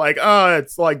players that were like, oh,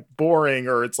 it's like boring,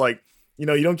 or it's like, you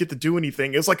know, you don't get to do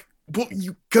anything. It's like, well,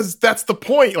 because that's the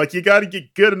point. Like, you got to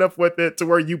get good enough with it to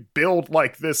where you build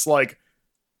like this, like,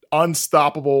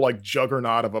 unstoppable like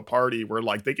juggernaut of a party where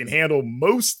like they can handle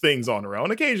most things on their own.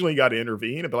 Occasionally you got to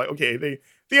intervene and be like, okay, the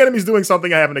enemy's doing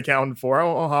something I haven't accounted for.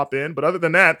 I'll hop in. But other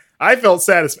than that, I felt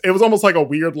satisfied. It was almost like a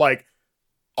weird like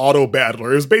auto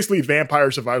battler. It was basically Vampire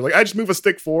Survivor. Like I just move a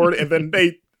stick forward and then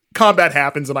combat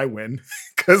happens and I win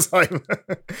because I'm.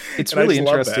 It's really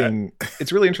interesting.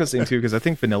 It's really interesting too, because I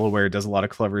think Vanillaware does a lot of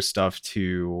clever stuff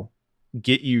to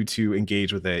get you to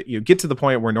engage with it. You get to the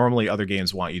point where normally other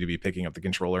games want you to be picking up the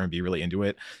controller and be really into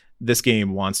it. This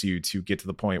game wants you to get to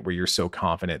the point where you're so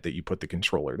confident that you put the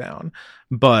controller down.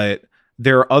 But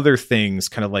there are other things,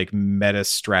 kind of like meta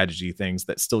strategy things,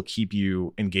 that still keep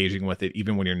you engaging with it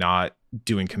even when you're not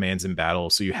doing commands in battle.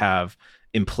 So you have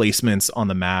emplacements on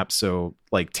the map. So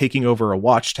like taking over a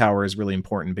watchtower is really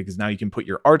important, because now you can put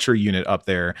your archer unit up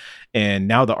there, and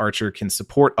now the archer can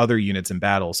support other units in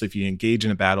battle. So if you engage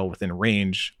in a battle within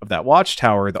range of that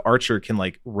watchtower, the archer can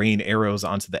like rain arrows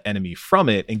onto the enemy from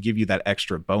it and give you that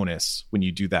extra bonus when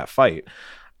you do that fight.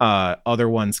 Other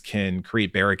ones can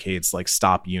create barricades, like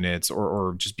stop units,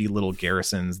 or just be little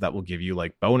garrisons that will give you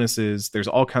like bonuses. There's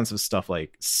all kinds of stuff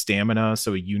like stamina.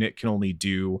 So a unit can only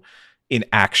do in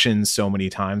action so many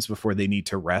times before they need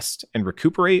to rest and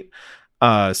recuperate.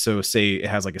 So say it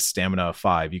has like a stamina of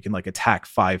 5, you can like attack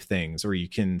 5 things, or you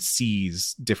can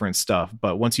seize different stuff.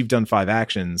 But once you've done 5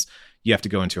 actions, you have to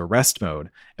go into a rest mode.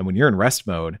 And when you're in rest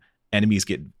mode, enemies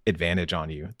get advantage on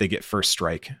you. They get first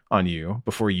strike on you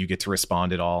before you get to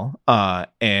respond at all.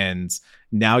 And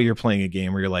now you're playing a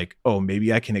game where you're like, oh,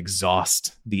 maybe I can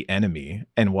exhaust the enemy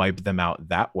and wipe them out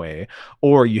that way.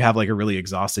 Or you have like a really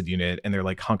exhausted unit and they're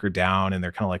like hunkered down and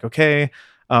they're kind of like, okay,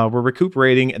 we're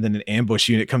recuperating. And then an ambush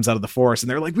unit comes out of the forest and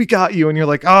they're like, we got you. And you're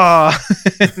like,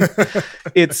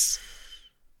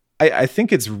 I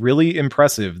think it's really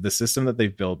impressive, the system that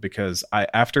they've built, because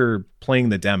after playing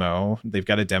the demo, they've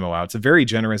got a demo out. It's a very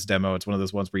generous demo. It's one of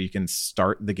those ones where you can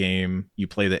start the game, you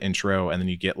play the intro, and then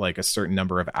you get like a certain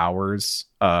number of hours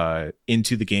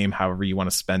into the game, however you want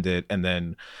to spend it. And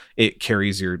then it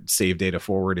carries your save data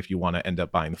forward if you want to end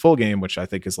up buying the full game, which I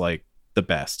think is like the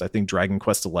best. I think Dragon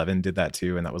Quest XI did that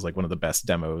too, and that was like one of the best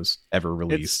demos ever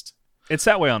released. It's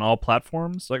that way on all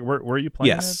platforms. Like, where are you playing?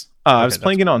 Yes, I was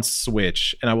playing it on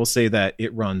Switch, and I will say that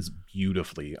it runs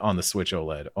beautifully on the Switch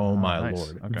OLED. Oh my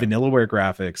lord! Okay. Vanillaware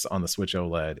graphics on the Switch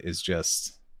OLED is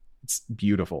it's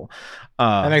beautiful.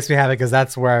 That makes me happy because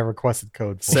that's where I requested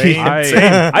code for. Same. I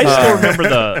still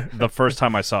remember the first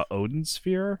time I saw Odin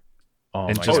Sphere,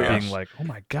 and just being like, "Oh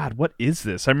my god, what is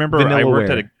this?" I remember I worked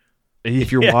at a.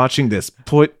 If you're watching this,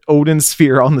 put Odin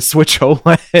Sphere on the Switch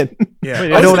OLED. Yeah,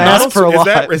 I don't ask for a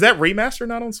lot. Is that remaster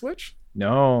not on Switch?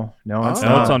 No, it's No,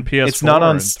 not. it's on PS4. It's not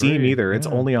on and Steam 3. either. It's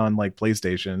only on like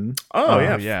PlayStation. Oh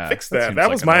yeah, fix that. That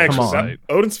was my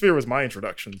Odin Sphere was my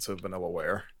introduction to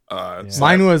Vanillaware.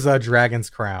 Mine was Dragon's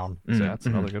Crown. So that's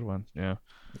another good one. Yeah.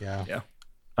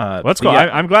 Let's go. Yeah.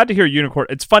 I'm glad to hear Unicorn.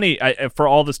 It's funny, for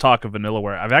all this talk of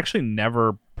Vanillaware, I've actually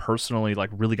never personally like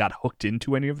really got hooked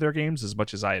into any of their games as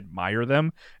much as I admire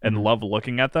them and love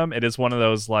looking at them. It is one of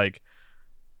those like,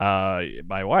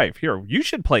 my wife, here, you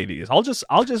should play these. I'll just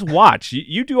watch.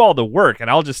 You do all the work, and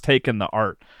I'll just take in the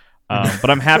art.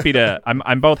 But I'm happy to.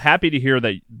 I'm both happy to hear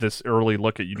that this early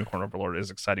look at Unicorn Overlord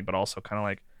is exciting, but also kind of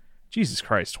like, Jesus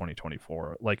Christ,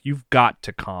 2024. Like, you've got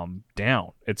to calm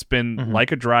down. It's been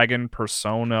Like a Dragon,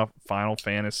 Persona, Final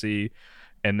Fantasy,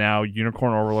 and now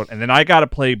Unicorn Overlord. And then I got to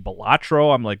play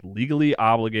Balatro. I'm like legally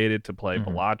obligated to play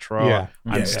Balatro. Yeah.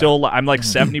 I'm like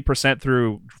 70%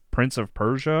 through Prince of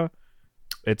Persia.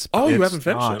 You haven't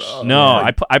finished it? Oh, no,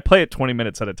 I play it 20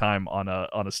 minutes at a time on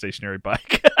a stationary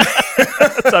bike.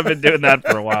 So I've been doing that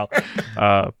for a while.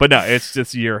 But no, it's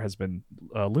this year has been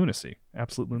lunacy,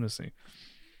 absolute lunacy.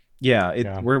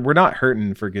 We're not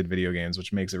hurting for good video games,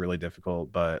 which makes it really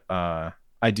difficult. But I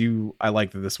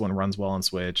like that this one runs well on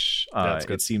Switch.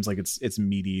 It seems like it's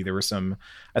meaty. There were some,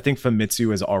 I think Famitsu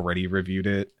has already reviewed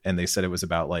it, and they said it was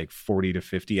about like 40 to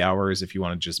 50 hours if you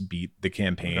want to just beat the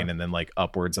campaign, and then like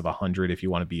upwards of 100 if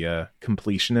you want to be a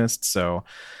completionist. So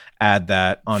add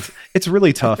that on. It's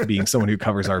really tough being someone who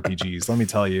covers RPGs, let me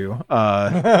tell you.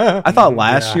 I thought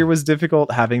last year was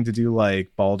difficult having to do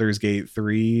like Baldur's Gate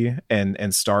 3 and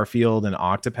Starfield and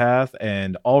Octopath,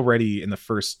 and already in the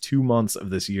first 2 months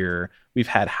of this year we've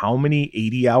had how many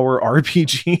 80-hour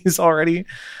RPGs already?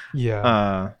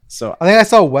 So I think I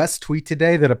saw Wes tweet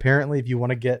today that apparently if you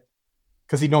want to get,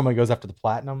 because he normally goes after the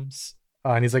platinums,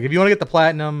 and he's like, if you want to get the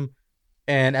platinum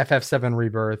and FF7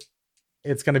 Rebirth,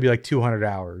 it's going to be like 200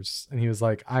 hours. And he was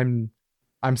like, I'm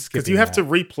skipping because you have to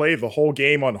replay the whole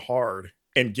game on hard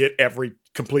and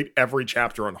complete every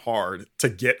chapter on hard to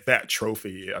get that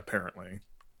trophy, apparently.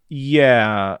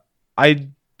 Yeah,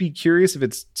 I'd be curious if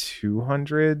it's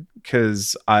 200,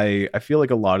 because I feel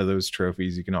like a lot of those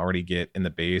trophies you can already get in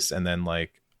the base, and then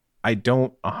like I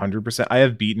don't 100%. I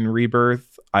have beaten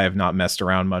Rebirth. I have not messed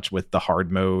around much with the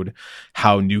hard mode,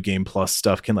 how New Game Plus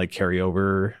stuff can like carry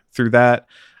over through that.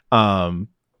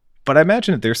 But I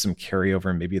imagine that there's some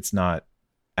carryover, and maybe it's not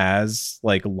as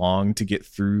like long to get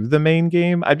through the main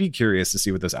game. I'd be curious to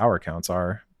see what those hour counts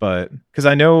are, but because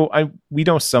we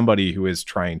know somebody who is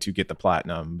trying to get the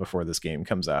platinum before this game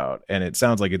comes out, and it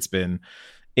sounds like it's been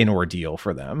an ordeal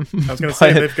for them. I was gonna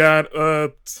say they've got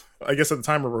I guess at the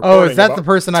time of recording. Oh, is that the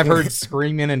person I've heard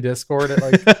screaming in Discord at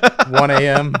like 1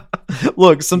 a.m.?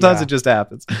 Look, sometimes it just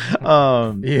happens.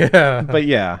 But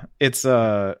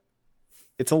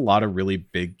it's a lot of really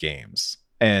big games.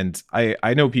 And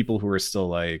I know people who are still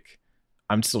like,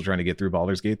 I'm still trying to get through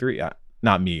Baldur's Gate 3.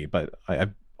 Not me, but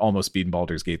I've almost beaten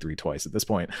Baldur's Gate 3 twice at this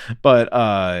point. But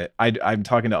I'm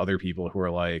talking to other people who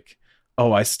are like,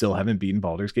 oh, I still haven't beaten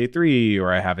Baldur's Gate 3,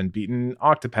 or I haven't beaten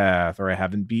Octopath, or I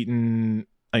haven't beaten...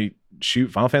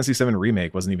 Final Fantasy 7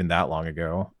 Remake wasn't even that long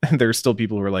ago. And there's still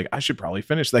people who are like, I should probably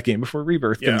finish that game before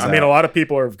Rebirth comes out. I mean, a lot of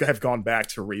people have gone back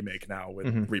to Remake now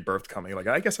with Rebirth coming. Like,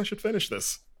 I guess I should finish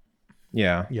this.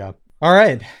 Yeah. All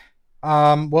right.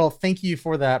 Well, thank you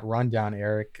for that rundown,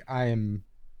 Eric.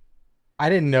 I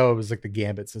didn't know it was like the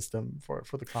Gambit system for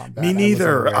the combat. Me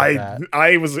neither.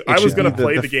 I was going to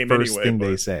play the game first anyway. Thing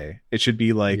they say it should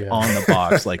be like on the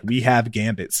box, like we have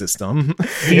Gambit system,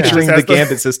 featuring the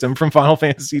Gambit system from Final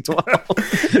Fantasy 12.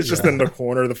 It's just in the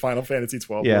corner of the Final Fantasy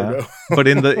 12 logo. But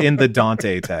in the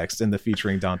Dante text, in the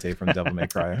featuring Dante from Devil May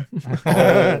Cry,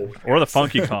 or the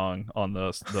Funky Kong on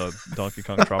the Donkey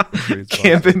Kong Tropical Freeze.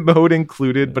 Gambit mode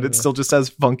included, but it still just has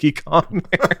Funky Kong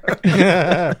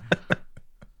there.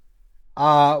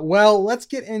 Well, let's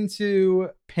get into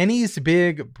Penny's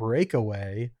big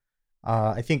breakaway.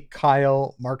 I think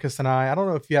Kyle, Marcus, and I don't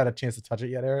know if you had a chance to touch it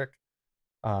yet, Eric.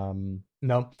 No,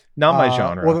 not my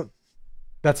genre. Well,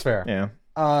 that's fair. Yeah.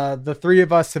 The three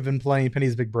of us have been playing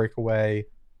Penny's big breakaway,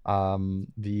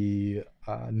 the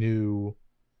new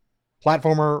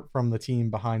platformer from the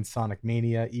team behind Sonic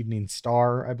Mania, Evening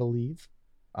Star, I believe.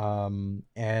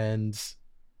 And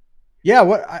yeah,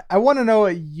 what I want to know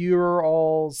what your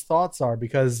all's thoughts are,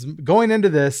 because going into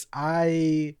this,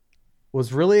 I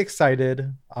was really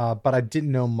excited, but I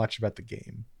didn't know much about the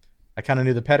game. I kind of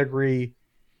knew the pedigree,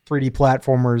 3D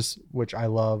platformers, which I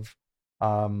love,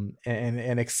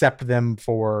 and accept them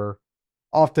for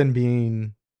often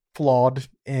being flawed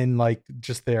in like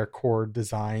just their core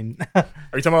design. Are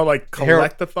you talking about like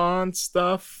collectathon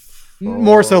stuff?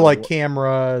 More so like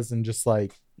cameras and just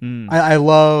like I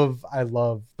love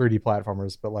 3D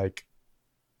platformers, but like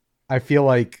I feel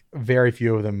like very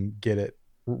few of them get it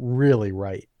really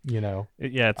right, you know.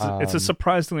 Yeah, it's a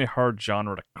surprisingly hard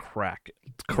genre to crack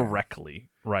correctly,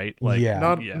 right? Like,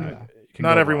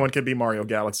 not everyone can be Mario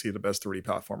Galaxy, the best 3D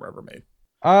platformer ever made.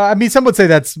 I mean, some would say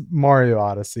that's Mario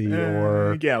Odyssey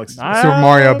or Galaxy. Super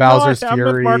Mario Bowser's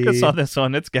Fury. I'm with Marcus on this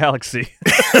one. It's Galaxy.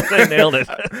 They nailed it.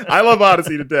 I love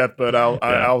Odyssey to death, but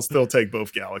I'll still take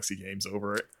both Galaxy games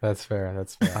over it. That's fair.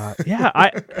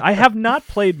 I have not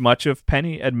played much of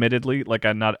Penny, admittedly. Like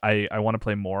I want to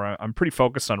play more. I'm pretty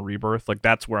focused on Rebirth. Like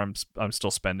that's where I'm still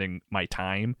spending my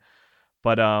time.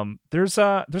 But there's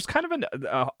kind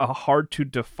of a hard to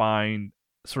define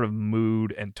sort of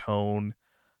mood and tone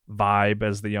vibe,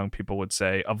 as the young people would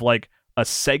say, of like a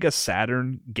Sega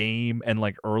Saturn game and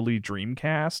like early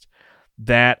Dreamcast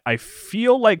that I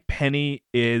feel like Penny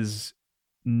is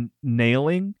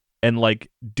nailing and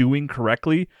like doing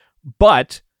correctly,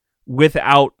 but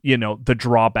without, the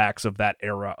drawbacks of that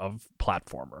era of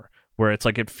platformer, where it's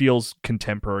like it feels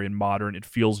contemporary and modern. It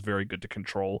feels very good to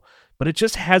control, but it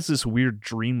just has this weird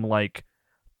dreamlike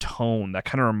tone that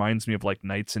kind of reminds me of like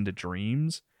Nights into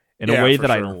Dreams in a way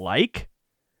that I like.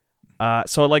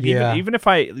 So like even if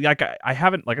I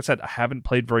haven't, like I said, I haven't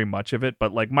played very much of it,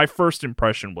 but like my first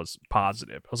impression was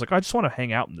positive. I was like, I just want to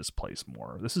hang out in this place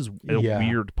more. This is a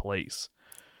weird place.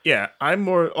 Yeah, I'm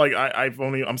more like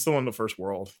I'm still in the first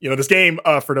world. This game,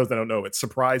 for those that don't know, it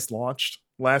surprise launched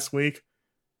last week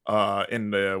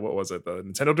in the the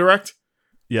Nintendo Direct.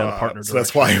 Yeah, the partner. So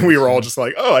that's why we were all just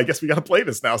like, oh, I guess we got to play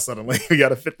this now. Suddenly, we got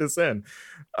to fit this in.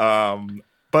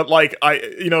 But like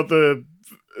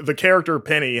the character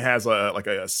Penny has a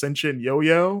ascension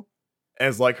yo-yo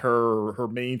as like her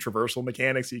main traversal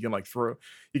mechanics. You can like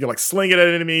sling it at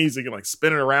enemies. You can like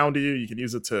spin it around you. You can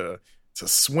use it to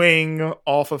swing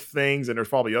off of things. And there's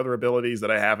probably other abilities that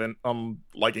I haven't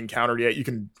like encountered yet. You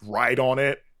can ride on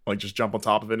it, like just jump on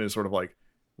top of it and sort of like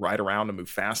ride around and move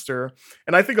faster.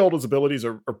 And I think all those abilities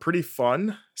are pretty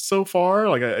fun so far.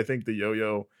 Like I think the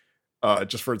yo-yo,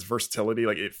 just for its versatility,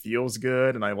 like it feels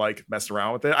good, and I like messing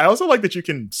around with it. I also like that you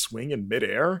can swing in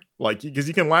midair, like because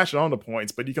you can lash it on to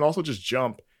points, but you can also just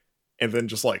jump and then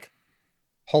just like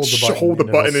hold the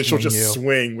button and she'll just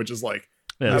swing, which is like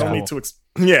I don't need to.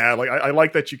 Like I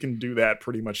like that you can do that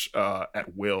pretty much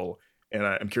at will, and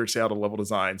I'm curious to see how the level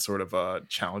design sort of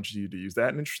challenges you to use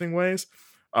that in interesting ways.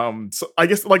 So I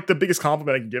guess like the biggest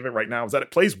compliment I can give it right now is that it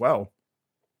plays well.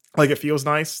 Like it feels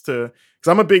nice because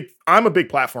I'm a big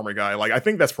platformer guy. Like I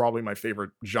think that's probably my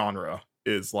favorite genre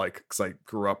is like because I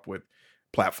grew up with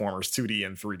platformers 2D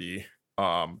and 3D.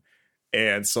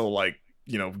 And so like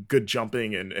good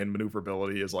jumping and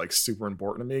maneuverability is like super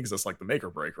important to me because that's like the make or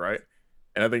break, right?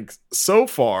 And I think so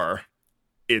far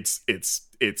it's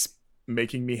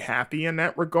making me happy in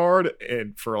that regard,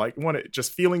 and for like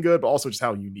just feeling good, but also just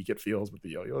how unique it feels with the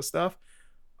yo-yo stuff.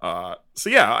 So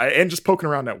yeah, and just poking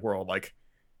around that world, like.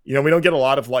 We don't get a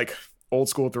lot of like old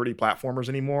school 3D platformers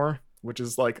anymore, which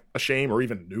is like a shame, or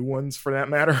even new ones for that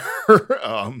matter.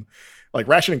 Like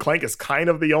Ratchet and Clank is kind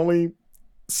of the only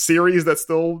series that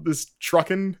still is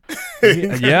trucking.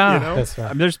 Yeah. That's right. I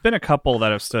mean, there's been a couple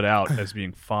that have stood out as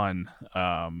being fun.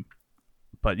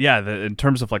 But yeah, in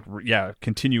terms of like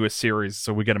continuous series,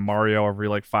 so we get a Mario every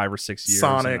like 5 or 6 years,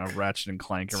 Sonic, and a Ratchet and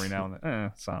Clank every now and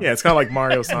then. Sonic. Yeah, it's kind of like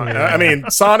Mario, Sonic. I mean,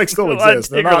 Sonic still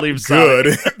exists. They're not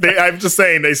good. I'm just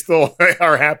saying they still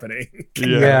are happening.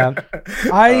 Yeah,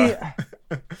 I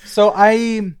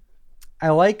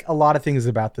like a lot of things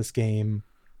about this game,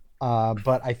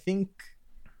 but I think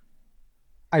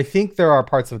there are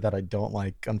parts of it that I don't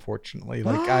like. Unfortunately,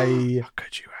 like how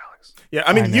could you? Yeah,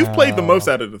 I mean, you've played the most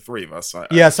out of the three of us. So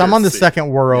I'm on the second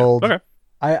world. Yeah.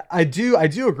 Okay. I do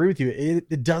agree with you.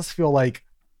 It does feel like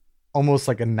almost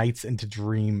like a Nights into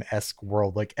Dream-esque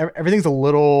world. Like everything's a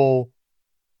little,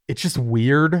 it's just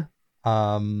weird.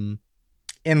 In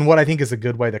what I think is a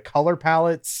good way. The color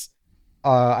palettes,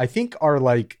 I think are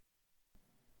like,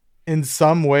 in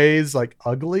some ways like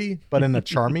ugly, but in a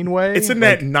charming way. It's in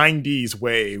like, that 90s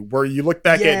way where you look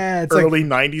back at early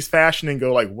like 90s fashion and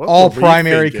go like, what? All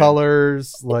primary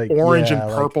colors, like orange and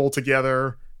purple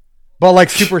together, but like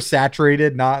super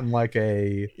saturated, not in like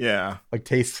a like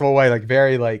tasteful way, like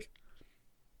very like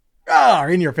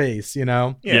in your face,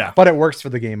 Yeah. But it works for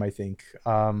the game, I think,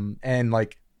 and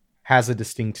like has a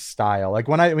distinct style. Like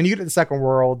when you get to the second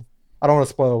world, I don't want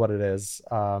to spoil what it is.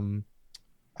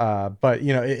 But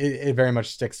it very much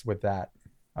sticks with that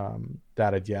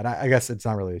idea. And I guess it's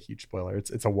not really a huge spoiler.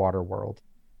 It's a water world.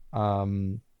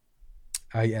 And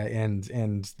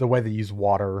the way they use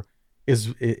water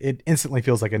it instantly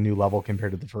feels like a new level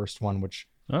compared to the first one, which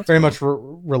That's very cool. much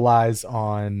relies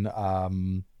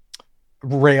on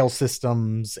rail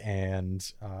systems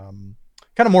and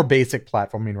kind of more basic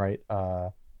platforming, right?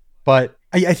 But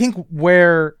I think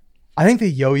the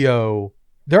yo-yo,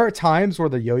 there are times where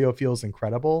the yo-yo feels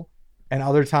incredible, and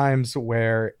other times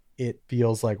where it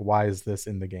feels like, why is this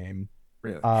in the game?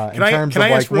 Really? In terms of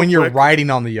like when you're riding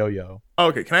on the yo-yo.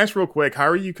 Okay, can I ask real quick, how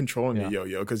are you controlling the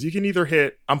yo-yo? Because you can either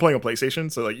hit, I'm playing on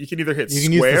PlayStation, so like you can either hit you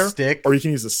can square use the stick, or you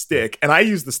can use the stick. And I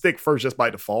use the stick first just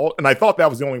by default, and I thought that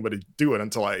was the only way to do it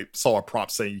until I saw a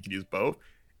prompt saying you can use both.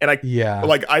 And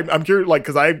I'm curious, like,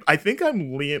 because I think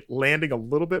I'm landing a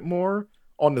little bit more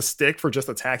on the stick for just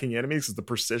attacking enemies because the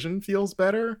precision feels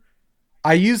better.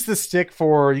 I use the stick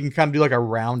for, you can kind of do like a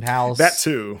roundhouse. That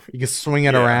too. You can swing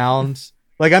it around.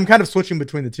 Like I'm kind of switching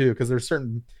between the two because there's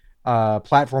certain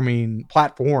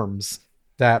platforms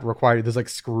that require, there's like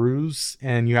screws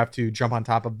and you have to jump on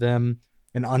top of them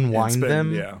and unwind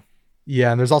them.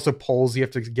 Yeah. And there's also poles you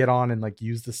have to get on and like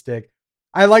use the stick.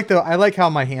 I like how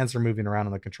my hands are moving around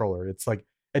on the controller. It's like,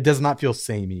 it does not feel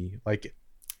samey. Like,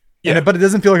 but it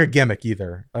doesn't feel like a gimmick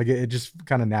either. Like it just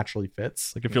kind of naturally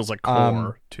fits. Like it feels like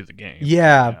core to the game.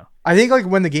 Yeah. I think like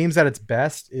when the game's at its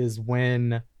best is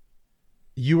when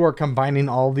you are combining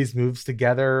all these moves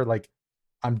together. Like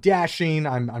I'm dashing,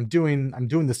 I'm doing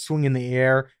the swing in the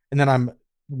air, and then I'm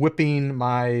whipping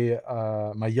my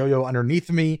my yo-yo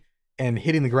underneath me and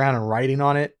hitting the ground and riding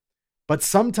on it. But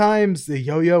sometimes the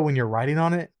yo-yo, when you're riding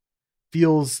on it,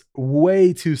 feels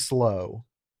way too slow.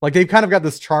 Like they've kind of got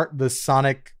this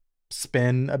sonic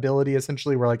spin ability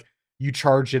essentially where like you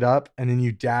charge it up and then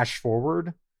you dash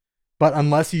forward. But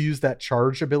unless you use that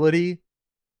charge ability,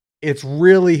 it's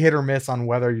really hit or miss on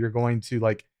whether you're going to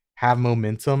like have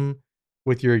momentum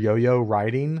with your yo-yo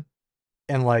riding.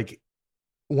 And like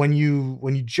when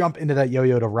you jump into that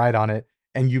yo-yo to ride on it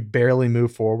and you barely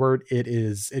move forward,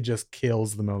 it just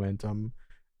kills the momentum.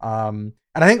 And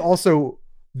I think also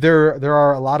there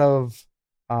are a lot of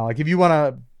like if you want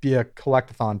to be a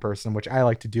collectathon person, which I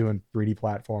like to do in 3D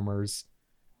platformers,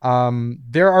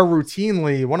 there are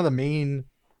routinely one of the main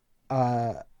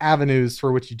avenues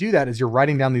for which you do that is you're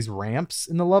riding down these ramps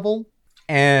in the level,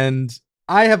 and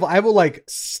I will like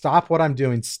stop what I'm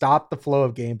doing, stop the flow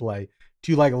of gameplay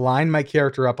to like line my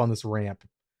character up on this ramp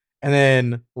and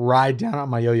then ride down on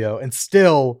my yo-yo, and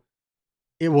still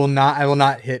I will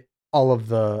not hit all of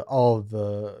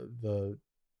the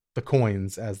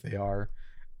coins as they are,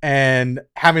 and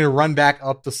having to run back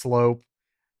up the slope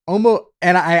almost.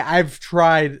 And I've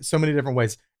tried so many different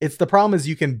ways. It's the problem is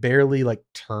you can barely like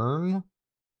turn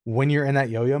when you're in that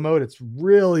yo-yo mode. It's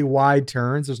really wide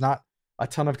turns. There's not a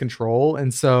ton of control.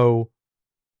 And so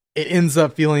it ends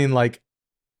up feeling like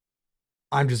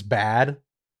I'm just bad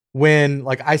when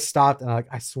like I stopped and like,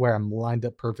 I swear I'm lined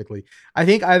up perfectly. I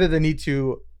think either they need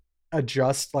to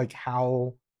adjust like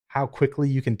how quickly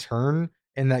you can turn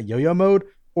in that yo-yo mode,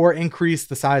 or increase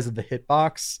the size of the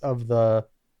hitbox of the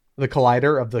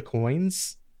collider of the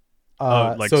coins.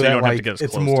 So you don't have to get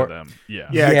as close to them.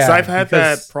 Because I've had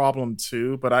that problem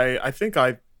too. But I think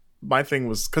my thing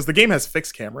was because the game has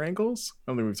fixed camera angles.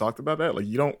 I don't think we've talked about that. Like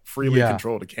you don't freely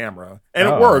control the camera, and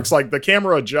it works. Like the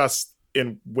camera adjusts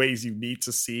in ways you need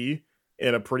to see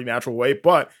in a pretty natural way.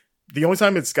 But the only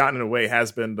time it's gotten in a way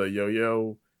has been the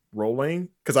yo-yo rolling,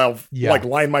 because I'll like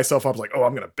line myself up like, oh,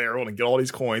 I'm gonna barrel and get all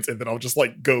these coins, and then I'll just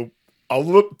like I'll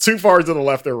look too far to the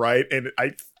left or right, and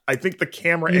I think the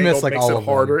camera angle makes it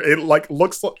harder. It like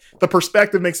looks like the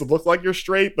perspective makes it look like you're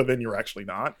straight, but then you're actually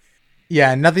not.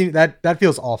 Yeah, nothing that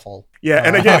feels awful. Yeah,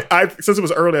 and again, since it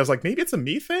was early, I was like, maybe it's a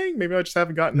me thing. Maybe I just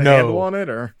haven't gotten a handle on it,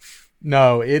 or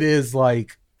no, it is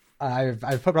like I've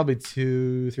put probably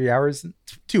 2 hours,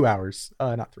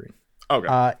 not 3.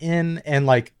 Okay. And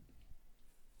like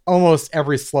almost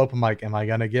every slope, I'm like, am I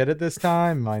gonna get it this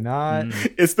time? Am I not?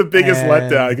 It's the biggest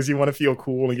letdown because you want to feel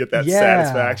cool and get that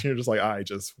satisfaction. You're just like, I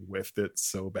just whiffed it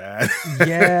so bad.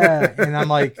 And I'm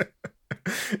like,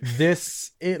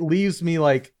 it leaves me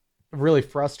like really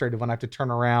frustrated when I have to turn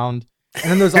around.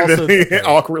 And then there's also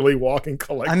awkwardly walking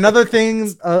collect. Another thing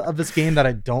of this game that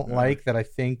I don't like, that I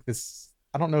think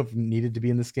I don't know if it needed to be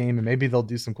in this game, and maybe they'll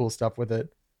do some cool stuff with it.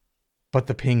 But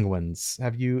the penguins.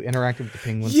 Have you interacted with the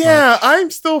penguins? Yeah,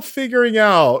 I'm still figuring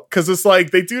out, because it's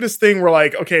like they do this thing where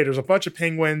like, okay, there's a bunch of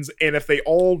penguins, and if they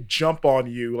all jump on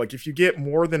you, like if you get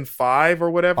more than 5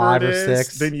 or whatever 5 it or is,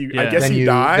 6, then I guess you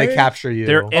die. They capture you.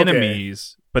 They're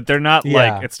enemies. but they're not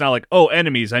like, it's not like, oh,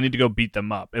 enemies, I need to go beat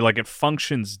them up. It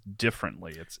functions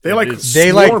differently.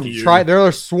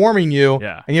 They're swarming you,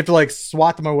 and you have to like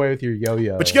swat them away with your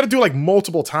yo-yo. But you got to do like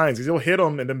multiple times because you'll hit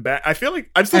them and then back. I feel like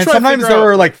I'm still trying to figure out. Sometimes there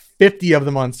are like 50 of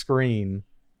them on screen,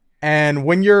 and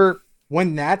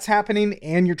when that's happening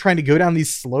and you're trying to go down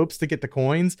these slopes to get the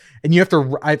coins, and you have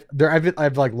to,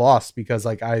 I've like lost because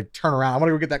like I turn around, I want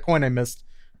to go get that coin I missed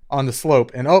on the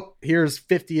slope, and here's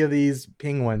 50 of these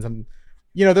penguins. And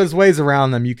there's ways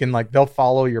around them. You can like, they'll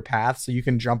follow your path, so you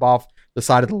can jump off the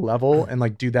side of the level and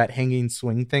like do that hanging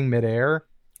swing thing midair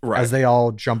as they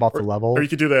all jump off the level. Or you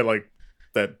could do that like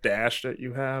that dash that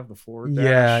you have, the forward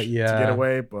dash to get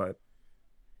away, but.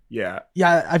 Yeah,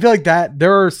 I feel like that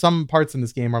there are some parts in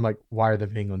this game where I'm like, why are the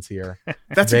penguins here?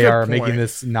 They are making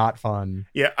this not fun.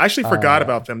 Yeah, I actually forgot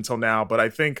about them till now, but I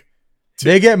think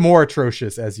they get more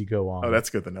atrocious as you go on. Oh, that's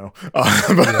good to know.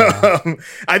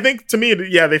 I think to me,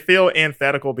 they feel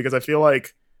antithetical because I feel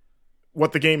like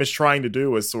what the game is trying to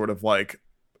do is sort of like,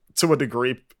 to a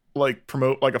degree, like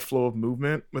promote like a flow of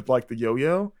movement with like the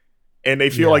yo-yo, and they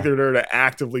feel like they're there to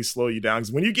actively slow you down.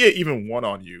 Because when you get even one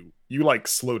on you, you like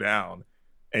slow down.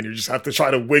 And you just have to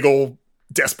try to wiggle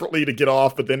desperately to get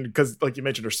off. But then, because like you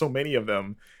mentioned, there's so many of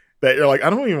them that you're like, I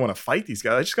don't even want to fight these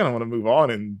guys. I just kind of want to move on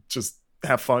and just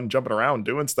have fun jumping around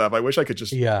doing stuff. I wish I could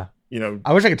just, I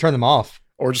wish I could turn them off.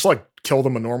 Or just like kill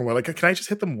them a normal way. Like, can I just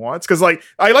hit them once? Because like,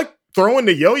 I like throwing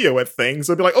the yo-yo at things.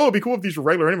 So it'd be like, oh, it'd be cool if these were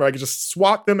regular anyway. I could just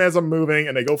swat them as I'm moving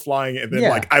and they go flying. And then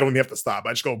like, I don't even have to stop.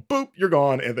 I just go, boop, you're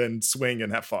gone. And then swing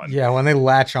and have fun. Yeah, when they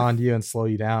latch onto you and slow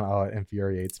you down, it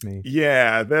infuriates me.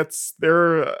 Yeah, I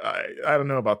don't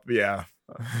know about,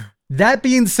 That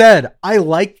being said, I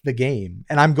like the game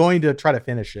and I'm going to try to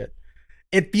finish it.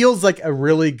 It feels like a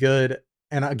really good,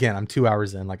 and again, I'm 2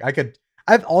 hours in. Like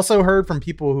I've also heard from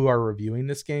people who are reviewing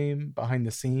this game behind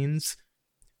the scenes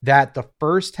that the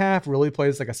first half really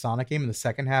plays like a Sonic game and the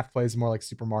second half plays more like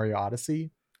Super Mario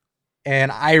Odyssey.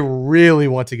 And I really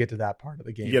want to get to that part of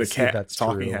the game. You get a cat that's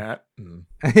talking hat.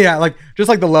 Yeah, like just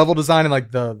like the level design and like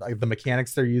the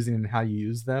mechanics they're using and how you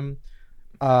use them.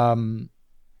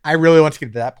 I really want to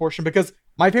get to that portion because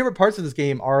my favorite parts of this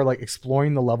game are like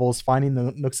exploring the levels, finding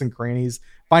the nooks and crannies,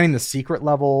 finding the secret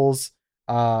levels,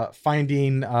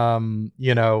 finding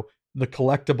the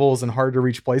collectibles and hard to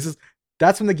reach places.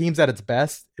 That's when the game's at its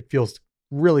best. It feels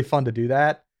really fun to do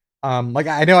that. Like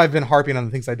I know I've been harping on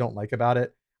the things I don't like about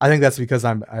it. I think that's because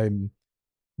I'm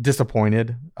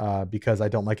disappointed because I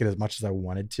don't like it as much as I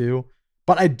wanted to.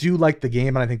 But I do like the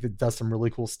game, and I think it does some really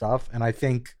cool stuff. And I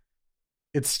think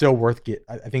it's still worth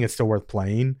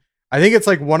playing. I think it's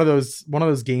like one of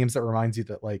those games that reminds you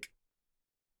that like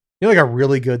like a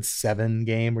really good 7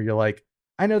 game where you're like,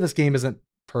 I know this game isn't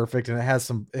perfect and it has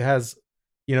some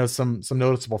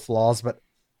noticeable flaws, but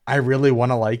I really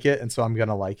want to like it, and so I'm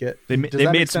gonna like it. They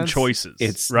made some choices.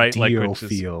 It's right, Dio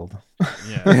Field.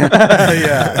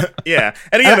 Yeah, yeah.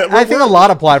 And again, I think a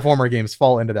lot of platformer games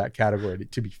fall into that category.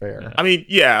 To be fair, I mean,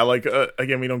 like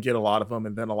again, we don't get a lot of them,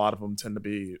 and then a lot of them tend to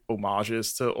be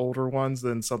homages to older ones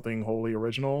than something wholly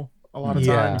original. A lot of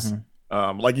times,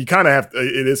 like you kind of have.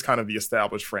 It is kind of the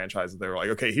established franchise. They're like,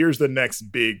 okay, here's the next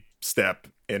big step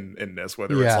in this,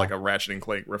 whether it's like a Ratchet and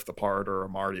Clank Rift Apart or a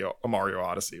Mario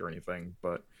Odyssey or anything,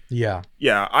 but. Yeah.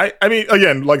 I mean,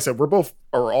 again, like I said,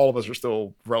 all of us are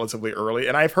still relatively early,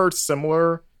 and I've heard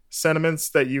similar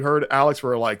sentiments that you heard, Alex,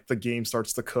 where like the game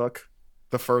starts to cook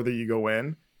the further you go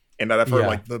in, and that I've heard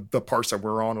like the parts that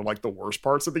we're on are like the worst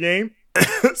parts of the game.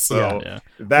 So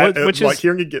that like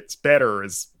hearing it gets better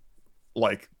is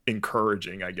like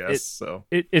encouraging, I guess.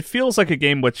 It feels like a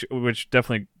game which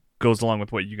definitely goes along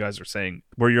with what you guys are saying,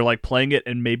 where you're like playing it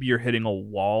and maybe you're hitting a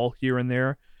wall here and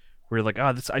there. Where you're like,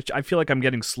 I feel like I'm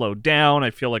getting slowed down.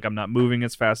 I feel like I'm not moving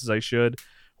as fast as I should.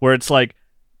 Where it's like,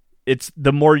 it's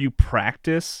the more you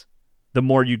practice, the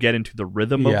more you get into the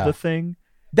rhythm of the thing.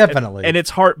 Definitely. And it's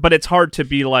hard to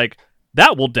be like,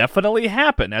 that will definitely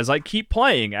happen as I keep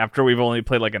playing after we've only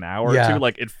played like an hour or two.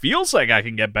 Like, it feels like I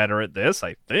can get better at this,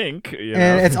 I think.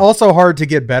 And it's also hard to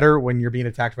get better when you're being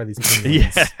attacked by these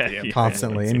penguins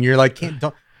constantly. And you're like, you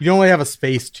don't really have a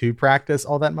space to practice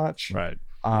all that much. Right.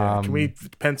 Can we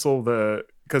pencil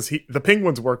because the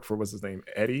penguins worked for, what's his name,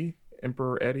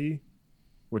 Emperor Eddie,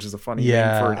 which is a funny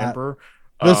name for an emperor.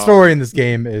 The story in this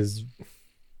game is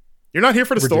you're not here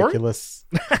for the ridiculous.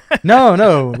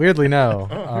 No, weirdly no.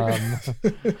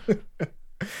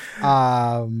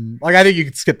 Like I think you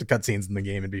could skip the cutscenes in the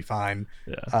game and be fine.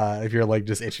 Yeah. If you're like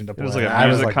just itching to play. It was like a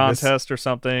music contest or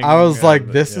something. I was like,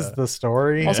 this is the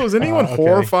story. Also, is anyone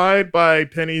horrified by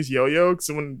Penny's yo-yo?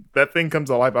 So when that thing comes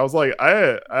alive, I was like,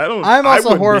 I don't. I'm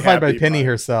also horrified by Penny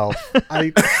herself.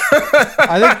 I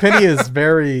think Penny is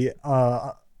very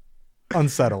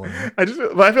unsettling. I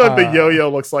feel like the yo-yo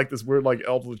looks like this weird like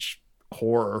eldritch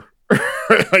horror.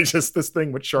 Like just this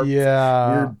thing with sharp,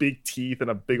 weird big teeth and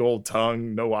a big old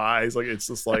tongue, no eyes. Like it's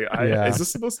just like, is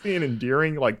this supposed to be an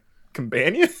endearing like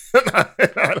companion? I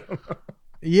don't know.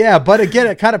 Yeah, but again,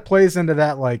 it kind of plays into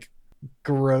that like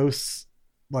gross,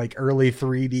 like early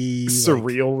 3D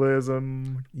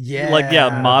surrealism.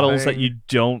 Models that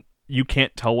you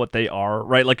can't tell what they are,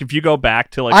 right? Like if you go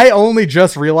back to like, I only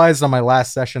just realized on my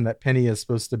last session that Penny is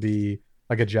supposed to be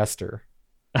like a jester.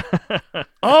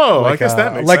 I guess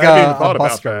that makes like sense. I hadn't thought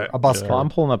about that. A busker. Well, I'm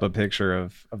pulling up a picture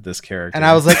of this character, and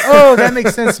I was like, "Oh, that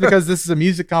makes sense because this is a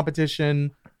music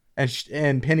competition,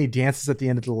 and Penny dances at the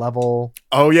end of the level."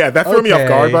 Oh yeah, that threw me off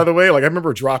guard. By the way, like I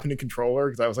remember dropping the controller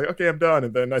because I was like, "Okay, I'm done,"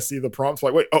 and then I see the prompts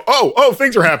like, "Wait, oh,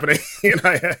 things are happening." And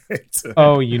I had to...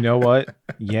 Oh, you know what?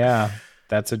 Yeah,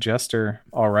 that's a jester.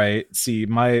 All right. See,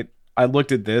 I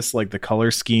looked at this, like the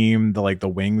color scheme, the like the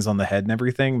wings on the head and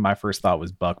everything. My first thought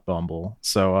was Buck Bumble.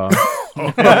 So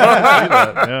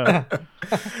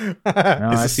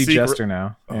I see Jester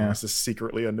now. Yeah. Is this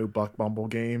secretly a new Buck Bumble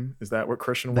game? Is that what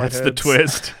Christian Whitehead's the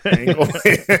twist angle?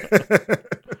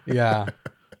 Yeah.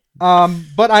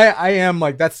 But I am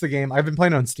like, that's the game I've been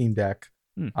playing on Steam Deck.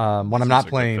 When I'm not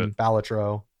playing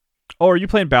Balatro. Oh, are you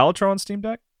playing Balatro on Steam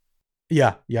Deck?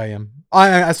 Yeah, I am.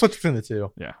 I switched between the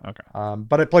two. Yeah, okay.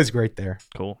 But it plays great there.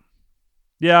 Cool.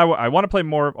 Yeah, I want to play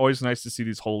more. Always nice to see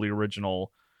these wholly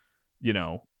original,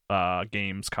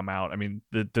 games come out. I mean,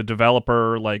 the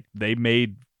developer, like, they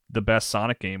made the best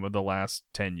Sonic game of the last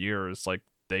 10 years. Like,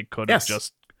 they could have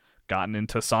just gotten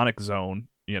into Sonic Zone,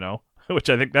 which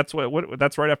I think that's what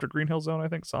that's right after Green Hill Zone, I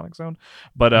think, Sonic Zone.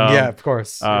 But yeah, of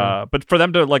course. But for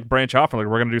them to like branch off and like,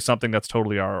 we're gonna do something that's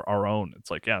totally our own,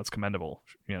 it's like, it's commendable.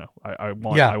 I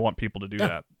want people to do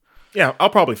that. Yeah, I'll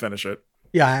probably finish it.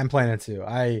 Yeah, I'm playing it too.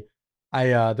 I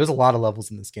there's a lot of levels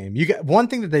in this game. You get one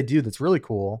thing that they do that's really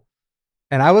cool,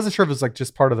 and I wasn't sure if it was like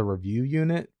just part of the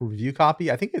review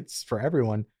copy. I think it's for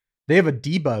everyone. They have a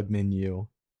debug menu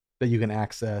that you can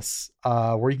access,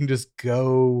 where you can just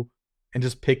go and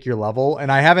just pick your level.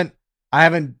 And I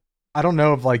don't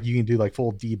know if like you can do like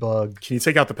full debug. Can you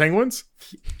take out the penguins?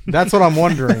 That's what I'm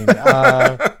wondering.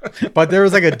 But there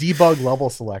was like a debug level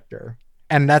selector.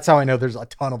 And that's how I know there's a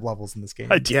ton of levels in this game.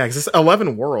 Yeah, because it's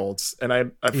 11 worlds. And I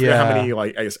forget how many,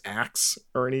 like, I guess, acts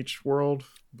are in each world.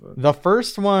 But... The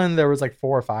first one, there was like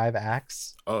 4 or 5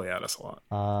 acts. Oh, yeah, that's a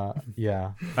lot.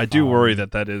 Yeah. I do worry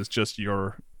that is just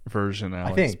your version,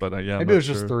 Alex. I think. But maybe it was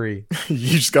just 3. You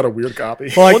just got a weird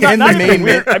copy. Well, like, in the main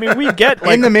weird. I mean, we get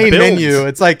like in the main builds. menu,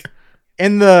 it's like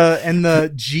in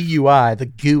the GUI, the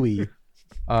GUI,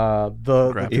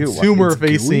 the consumer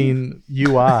facing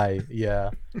UI.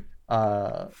 Yeah.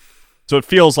 So it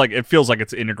feels like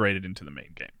it's integrated into the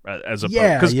main game as a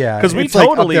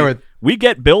because we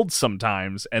get builds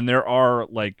sometimes, and there are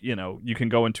like you can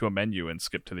go into a menu and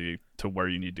skip to where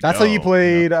you need to go. That's how you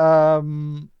played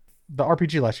the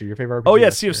RPG last year. Your favorite RPG? Oh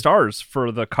yeah, Sea of Stars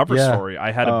for the cover story.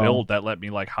 I had a build that let me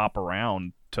like hop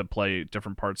around to play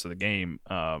different parts of the game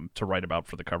to write about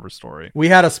for the cover story. We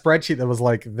had a spreadsheet that was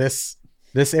like this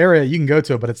area you can go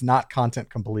to it, but it's not content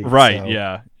complete. Right. So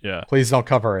yeah. Please don't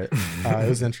cover it. It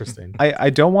was interesting.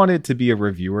 I don't want it to be a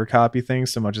reviewer copy thing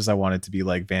so much as I want it to be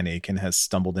like Van Aken has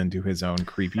stumbled into his own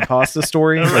creepypasta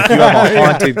story. Like you have a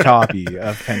haunted copy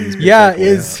of Penny's.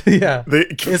 Is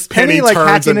Penny like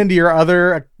hacking into your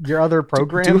other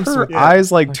programs? Do her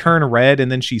eyes like turn red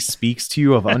and then she speaks to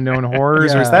you of unknown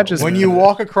horrors, or is that just when you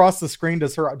walk across the screen? Do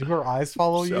her eyes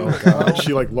follow you?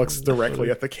 She like looks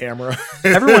directly at the camera.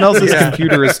 Everyone else's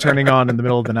computer is turning on in the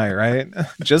middle of the night, right?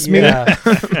 Just me. Yeah.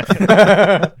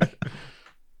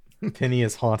 Penny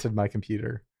has haunted my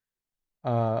computer,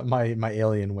 my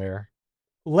Alienware.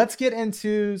 Let's get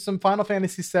into some Final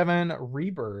Fantasy VII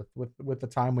Rebirth with the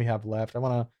time we have left. I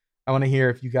want to hear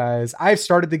if you guys. I've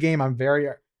started the game.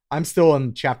 I'm still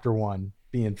in chapter 1,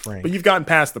 being frank. But you've gotten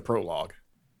past the prologue.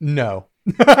 No.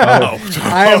 I'm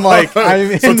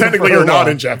so technically you're not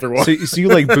in chapter 1. So you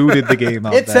like booted the game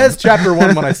out. It says chapter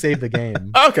 1 when I save the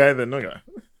game. Okay, then okay.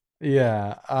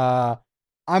 Yeah.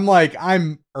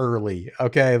 I'm early.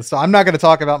 Okay. So I'm not going to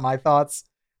talk about my thoughts,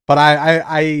 but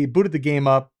I booted the game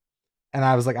up and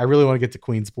I was like, I really want to get to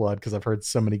Queen's Blood because I've heard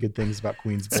so many good things about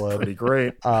Queen's Blood. Pretty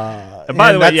great. And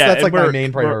by the way, that's like my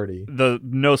main priority. The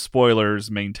no spoilers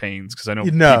maintains, because I know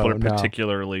people are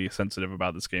particularly sensitive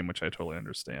about this game, which I totally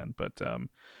understand. But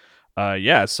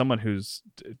as someone who's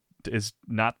is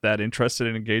not that interested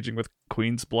in engaging with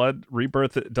Queen's Blood,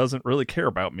 Rebirth doesn't really care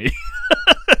about me.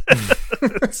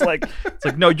 It's like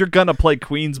no, you're gonna play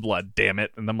Queen's Blood, damn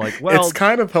it. And I'm like, well, it's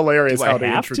kind of hilarious how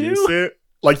they introduce it.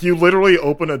 Like, you literally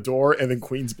open a door and then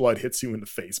Queen's Blood hits you in the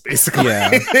face, basically.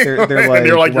 Yeah, they're like, and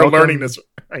you're like, you're learning this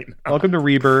right now. Welcome to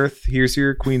Rebirth. Here's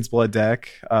your Queen's Blood deck,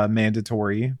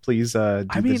 mandatory. Please do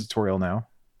the tutorial now.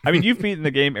 I mean, you've beaten the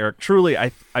game, Eric. Truly,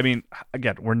 I mean,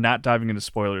 again, we're not diving into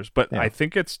spoilers, but I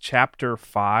think it's chapter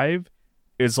 5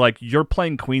 is like you're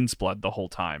playing Queen's Blood the whole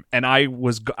time, and I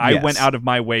went out of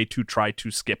my way to try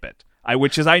to skip it.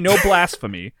 Which is, I know,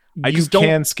 blasphemy. You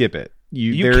can skip it.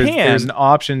 There's an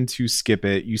option to skip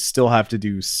it. You still have to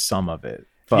do some of it.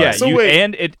 But,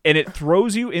 and it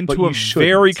throws you into a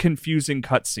very confusing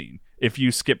cutscene if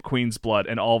you skip Queen's Blood,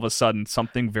 and all of a sudden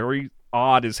something very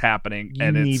odd is happening.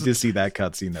 You need to see that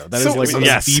cutscene though. That is like one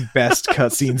of the best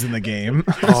cutscenes in the game.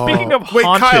 Speaking of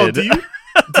haunted, Kyle,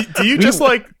 do you just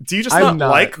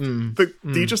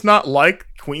not like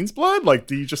Queen's Blood? Like,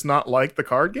 do you just not like the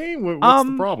card game? What's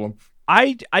the problem?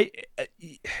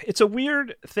 It's a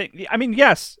weird thing. I mean,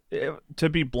 yes, to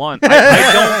be blunt,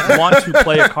 I don't want to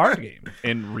play a card game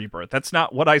in Rebirth. That's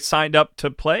not what I signed up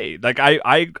to play. Like,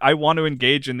 I want to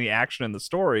engage in the action and the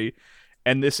story,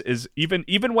 and this is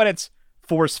even when it's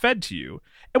force fed to you.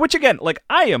 And which, again, like,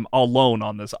 I am alone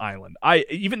on this island.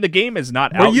 Even the game is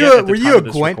not out yet. Were you a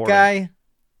Gwent guy?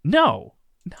 No.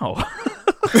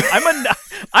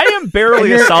 I am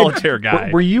barely a solitaire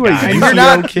guy. Were you a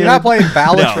Yu-Gi-Oh kid? You're not playing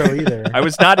Balatro either. I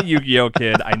was not a Yu-Gi-Oh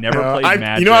kid. I never played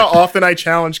Magic. You know how often I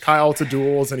challenge Kyle to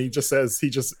duels and he just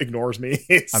ignores me?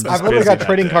 I've literally got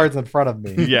trading cards in front of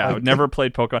me. Yeah, I've never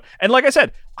played Pokemon. And like I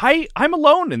said, I'm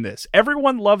alone in this.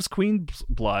 Everyone loves Queen's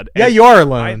Blood. Yeah, you are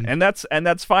alone. And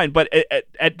that's fine. But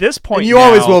at this point, and you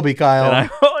always will be, Kyle. And I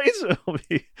always will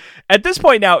be. At this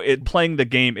point now, playing the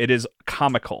game, it is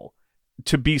comical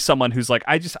to be someone who's like,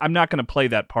 I'm not going to play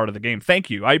that part of the game.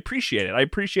 Thank you. I appreciate it. I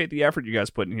appreciate the effort you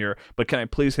guys put in here, but can I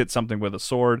please hit something with a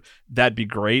sword? That'd be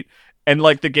great. And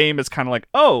like, the game is kind of like,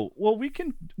 oh, well, we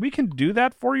can do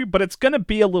that for you, but it's going to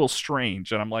be a little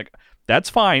strange. And I'm like,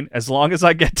 that's fine, as long as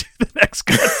I get to the next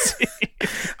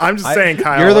cutscene. I'm just saying,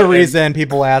 Kyle. You're the reason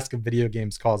people ask if video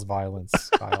games cause violence,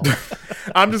 Kyle.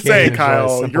 I'm just saying,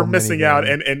 Kyle, you're missing out.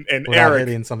 And Eric,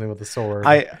 hitting something with a sword.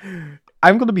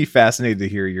 I'm going to be fascinated to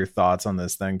hear your thoughts on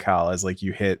this then, Kyle, as like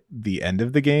you hit the end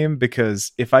of the game,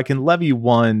 because if I can levy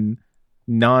one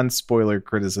non-spoiler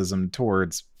criticism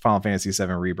towards Final Fantasy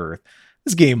VII Rebirth,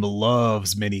 this game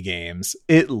loves mini games.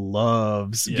 It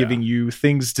loves giving you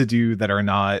things to do that are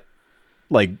not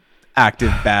like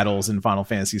active battles in Final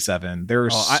Fantasy VII. There are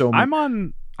so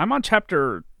many. I'm on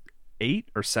chapter 8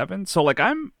 or 7, so like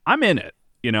I'm in it,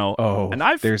 you know. And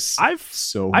I've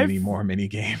many more mini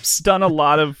games. Done a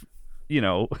lot of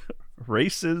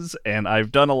races, and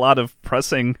I've done a lot of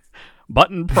pressing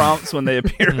button prompts when they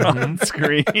appear on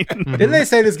screen. Didn't they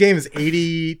say this game is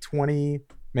 80-20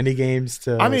 mini games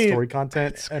to story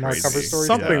content and our cover story?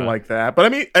 Something like that. But I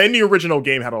mean, and the original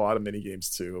game had a lot of mini games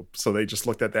too, so they just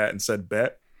looked at that and said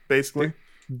bet, basically.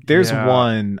 There's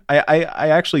one. I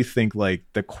actually think like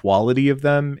the quality of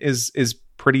them is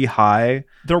pretty high.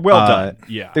 They're well done.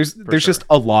 There's just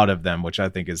a lot of them, which I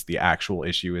think is the actual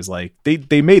issue, is like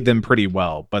they made them pretty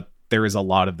well, but there is a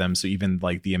lot of them, so even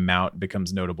like the amount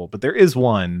becomes notable. But there is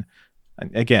one,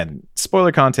 again,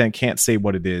 spoiler content, can't say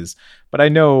what it is, but I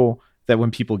know that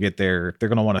when people get there, they're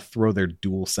going to want to throw their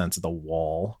DualSense at the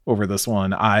wall over this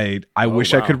one. I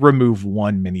wish I could remove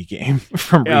one mini game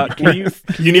from Rebirth.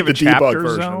 Can you give a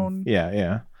chapter zone?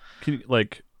 Yeah. Can you,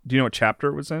 like, do you know what chapter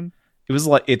it was in? It was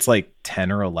like, it's like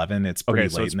 10 or 11. It's pretty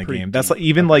late in the game. Deep. That's like,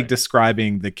 even like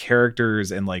describing the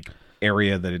characters and like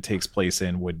area that it takes place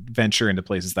in would venture into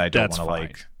places that I don't want to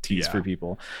like tease for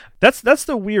people. That's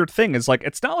the weird thing, is like,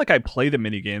 it's not like I play the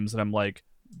mini games and I'm like,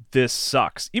 this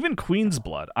sucks. Even Queen's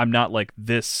Blood, I'm not like,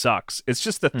 this sucks. It's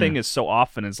just the thing is so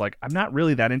often is like, I'm not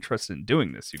really that interested in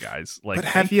doing this, you guys. Like, but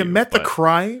have you met the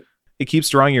cry? It keeps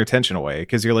drawing your attention away,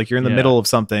 because you're in the middle of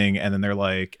something, and then they're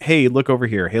like, hey, look over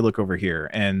here. Hey, look over here.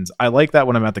 And I like that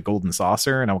when I'm at the Golden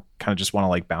Saucer and I kind of just want to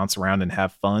like bounce around and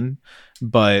have fun.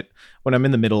 But when I'm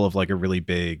in the middle of like a really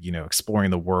big, exploring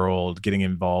the world, getting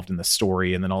involved in the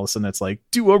story, and then all of a sudden it's like,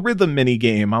 do a rhythm mini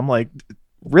game. I'm like,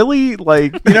 really?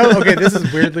 Like, okay, this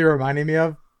is weirdly reminding me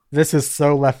of, this is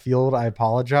so left field, I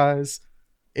apologize,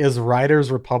 is Riders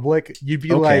Republic. You'd be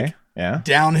like,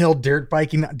 downhill dirt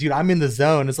biking. Dude, I'm in the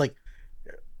zone. It's like,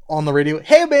 on the radio,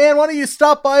 hey man, why don't you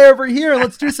stop by over here and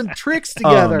let's do some tricks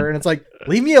together? And it's like,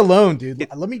 leave me alone, dude.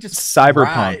 Let me just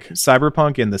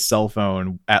Cyberpunk and the cell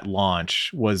phone at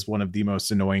launch was one of the most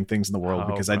annoying things in the world,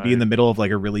 because I'd be in the middle of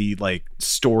like a really like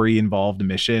story involved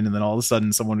mission, and then all of a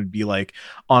sudden someone would be like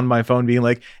on my phone being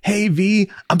like, hey V,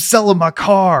 I'm selling my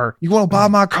car, you want to buy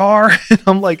my car? And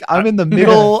I'm like, I'm in the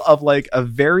middle of like a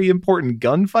very important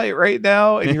gunfight right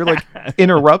now, and you're like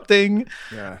interrupting.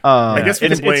 I guess we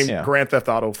can blame Grand Theft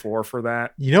Auto 4 for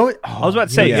that. You know what? I was about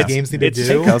to say, games need to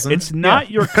do. It's not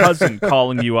your cousin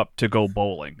calling you up to go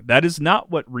bowling. That is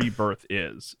not what Rebirth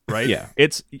is, right? Yeah.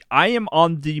 I am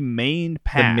on the main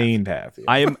path. The main path.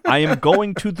 Yeah. I am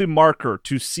going to the marker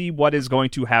to see what is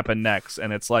going to happen next,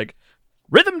 and it's like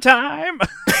rhythm time.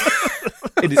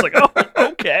 It's like, oh,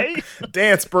 okay,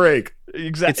 dance break.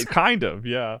 Exactly. Kind of,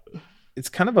 yeah. It's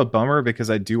kind of a bummer, because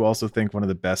I do also think one of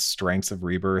the best strengths of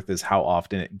Rebirth is how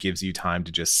often it gives you time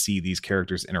to just see these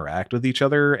characters interact with each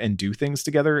other and do things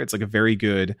together. It's like a very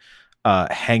good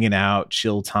hanging out,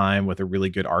 chill time with a really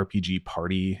good RPG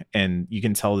party. And you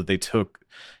can tell that they took,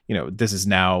 this is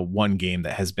now one game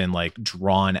that has been like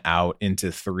drawn out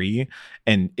into 3,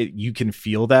 and you can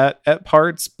feel that at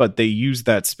parts, but they use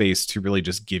that space to really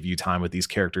just give you time with these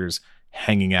characters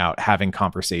hanging out, having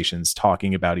conversations,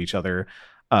 talking about each other.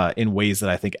 In ways that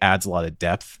I think adds a lot of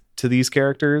depth to these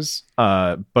characters.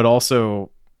 But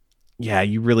also,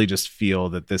 you really just feel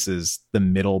that this is the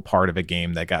middle part of a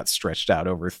game that got stretched out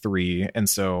over 3. And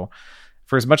so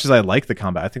for as much as I like the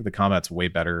combat, I think the combat's way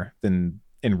better than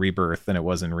in Rebirth than it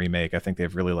was in Remake. I think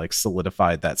they've really like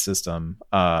solidified that system.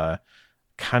 Kind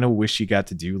of wish you got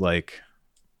to do like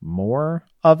more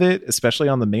of it, especially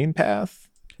on the main path.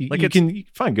 You can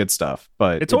find good stuff,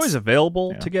 but it's always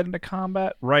available to get into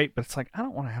combat, right? But it's like, I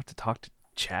don't want to have to talk to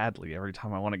Chadley every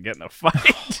time I want to get in a fight.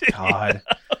 Oh, God.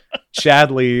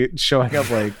 Chadley showing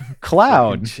up like,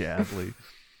 Cloud. Chadley.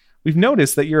 We've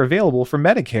noticed that you're available for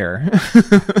Medicare.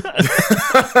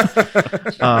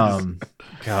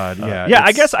 God, yeah.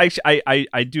 I guess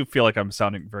I do feel like I'm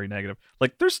sounding very negative.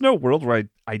 Like, there's no world where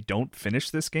I don't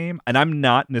finish this game, and I'm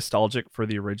not nostalgic for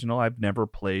the original. I've never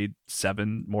played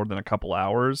 7 more than a couple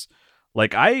hours.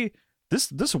 Like,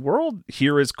 this world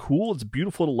here is cool. It's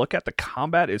beautiful to look at. The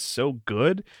combat is so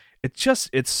good.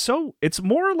 It's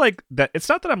more like that. It's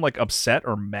not that I'm like upset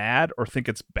or mad or think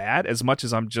it's bad, as much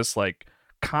as I'm just like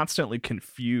constantly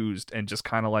confused and just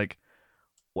kind of like,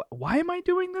 why am I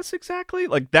doing this exactly?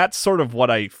 Like, that's sort of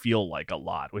what I feel like a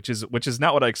lot, which is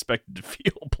not what I expected to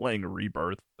feel playing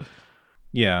Rebirth.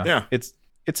 Yeah. It's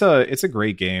a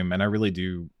great game, and I really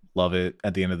do love it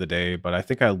at the end of the day, but I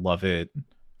think I love it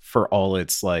for all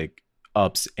its like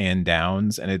ups and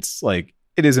downs, and it's like,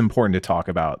 it is important to talk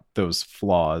about those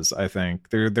flaws. I think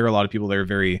there are a lot of people that are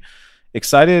very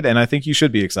excited, and I think you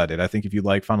should be excited. I think if you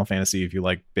like Final Fantasy, if you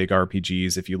like big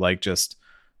RPGs, if you like just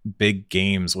big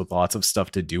games with lots of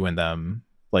stuff to do in them,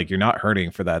 like, you're not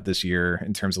hurting for that this year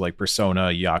in terms of like Persona,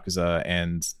 Yakuza,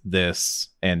 and this,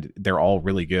 and they're all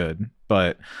really good.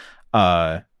 But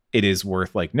it is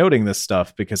worth like noting this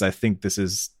stuff, because I think this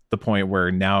is the point where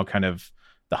now kind of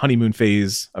the honeymoon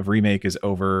phase of Remake is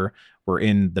over. We're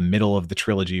in the middle of the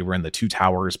trilogy. We're in the Two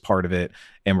Towers part of it,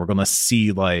 and we're going to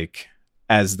see, like,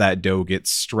 as that dough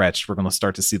gets stretched, we're going to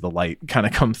start to see the light kind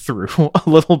of come through a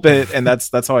little bit. And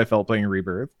that's how I felt playing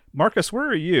Rebirth. Marcus, where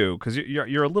are you? Because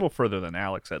you're a little further than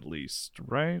Alex, at least,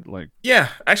 right? Like, yeah,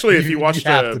 actually, if you watched,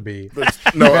 you have to be.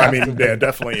 No, I mean, yeah,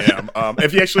 definitely am.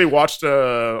 If you actually watched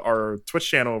our Twitch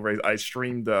channel, I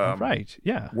streamed, right,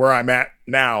 yeah, where I'm at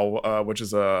now, which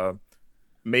is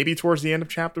maybe towards the end of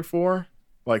chapter 4,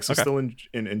 like, so still in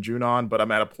Junon, but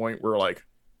I'm at a point where like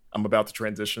I'm about to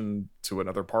transition to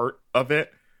another part of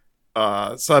it.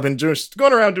 So I've been just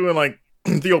going around doing like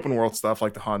the open world stuff,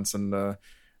 like the hunts and the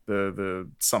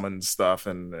summon stuff,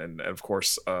 and of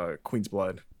course Queen's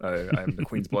Blood. I'm the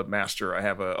Queen's Blood master. I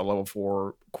have a level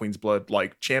 4 Queen's Blood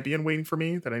like champion waiting for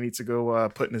me that I need to go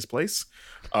put in his place.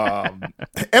 And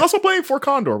also playing Fort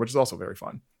Condor, which is also very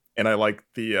fun. And I like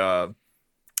the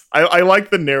I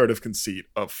like the narrative conceit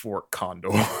of Fort Condor,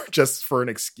 just for an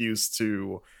excuse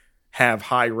to have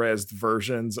high-res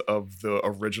versions of the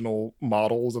original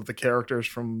models of the characters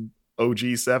from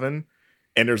OG7.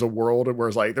 And there's a world where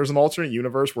it's like, there's an alternate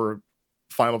universe where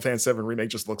Final Fantasy VII Remake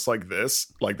just looks like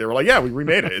this. Like, they were like, yeah, we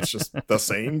remade it. It's just the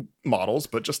same models,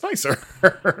 but just nicer.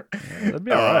 That'd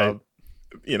be all right.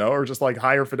 Or just like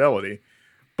higher fidelity.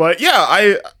 But yeah,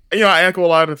 I echo a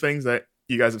lot of the things that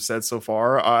you guys have said so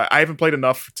far. I haven't played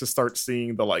enough to start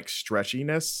seeing the like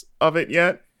stretchiness of it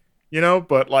yet,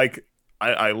 but like,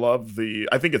 I love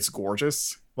I think it's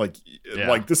gorgeous. Like,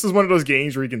 like, this is one of those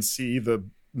games where you can see the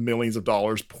millions of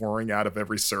dollars pouring out of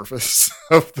every surface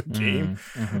of the game.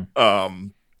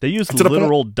 They use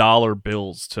literal dollar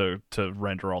bills to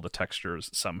render all the textures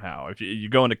somehow. If you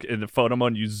go in the photo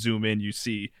mode and you zoom in, you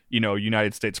see,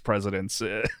 United States presidents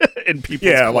in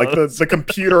people's clothes. Like the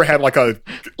computer had like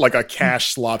a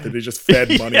cash slot that they just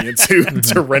fed money into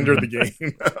to render the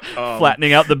game.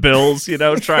 Flattening out the bills,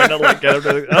 trying to like get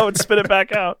them to, and spit it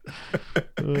back out.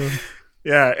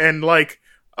 Yeah, and like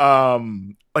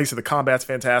I said, the combat's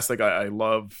fantastic. I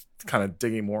love kind of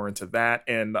digging more into that,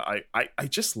 and I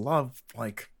just love,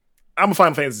 like, I'm a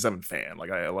Final Fantasy VII fan.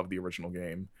 Like, I love the original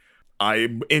game.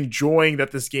 I'm enjoying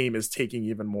that this game is taking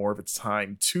even more of its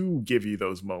time to give you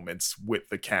those moments with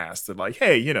the cast and like,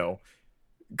 hey,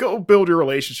 go build your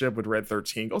relationship with Red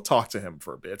 13. Go talk to him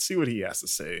for a bit. See what he has to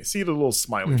say. See the little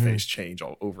smiley face change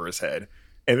all over his head.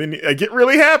 And then I get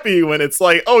really happy when it's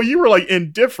like, oh, you were like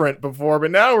indifferent before,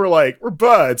 but now we're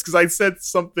buds because I said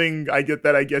something. I get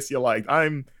that. I guess you liked.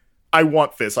 I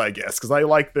want this, I guess, because I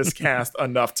like this cast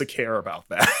enough to care about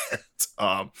that.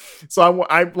 So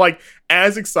I'm like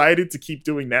as excited to keep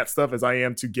doing that stuff as I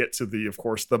am to get to of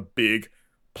course, the big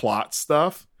plot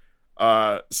stuff.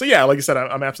 So yeah, like I said,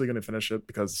 I'm absolutely going to finish it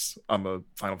because I'm a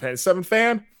Final Fantasy VII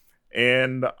fan,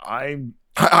 and I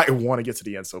want to get to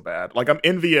the end so bad. Like, I'm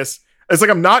envious. It's like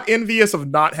I'm not envious of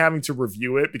not having to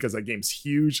review it because that game's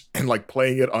huge, and like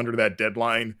playing it under that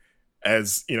deadline,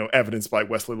 as evidenced by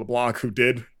Wesley LeBlanc, who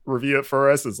did review it for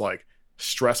us, is like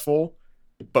stressful.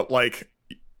 But like,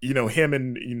 him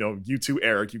and you two,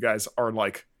 Eric, you guys are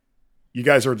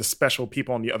the special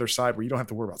people on the other side where you don't have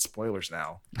to worry about spoilers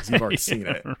now because you've already seen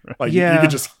it. Like, you could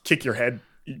just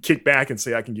kick back and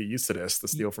say, I can get used to this, to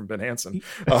steal from Ben Hansen.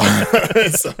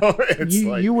 So it's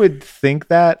you would think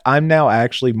that. I'm now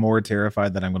actually more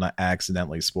terrified that I'm going to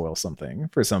accidentally spoil something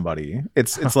for somebody.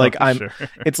 It's like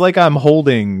it's like I'm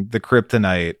holding the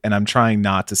kryptonite and I'm trying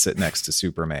not to sit next to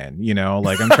Superman,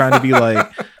 like I'm trying to be like,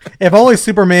 if only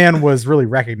Superman was really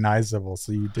recognizable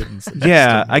so you didn't sit next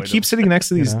to him. I keep sitting next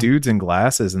to these dudes in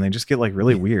glasses and they just get like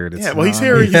really weird. It's he's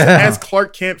here he's as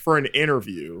Clark Kent for an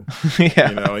interview.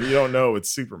 And you don't know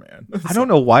it's Superman. I don't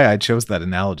know why I chose that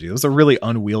analogy. It was a really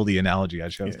unwieldy analogy I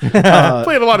chose.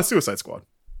 Played a lot of Suicide Squad.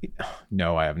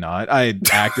 No, I have not. I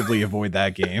actively avoid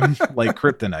that game like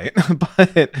kryptonite.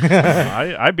 But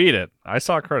I beat it. I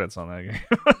saw credits on that game.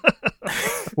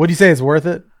 What do you say is worth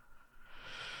it?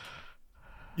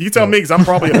 You tell me, because I'm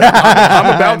probably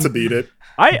I'm about to beat it.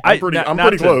 I'm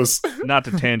pretty close. Not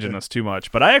to tangent us too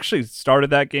much, but I actually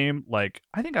started that game like,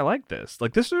 I think I like this.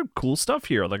 Like, this is cool stuff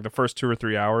here. Like the first 2 or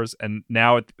 3 hours, and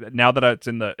now that it's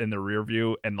in the rear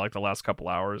view and like the last couple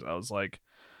hours, I was like,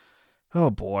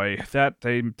 oh boy, that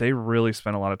they really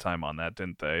spent a lot of time on that,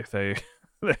 didn't they?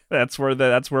 That's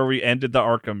where we ended the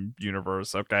Arkham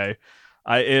universe. Okay,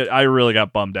 I really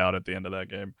got bummed out at the end of that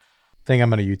game. I think I'm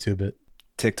gonna YouTube it.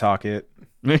 TikTok it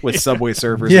with Subway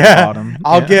servers at the bottom.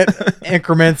 I'll get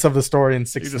increments of the story in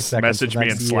 60 seconds. Message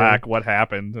me in Slack what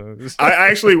happened. I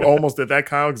actually almost did that,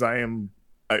 Kyle, because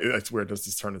it's weird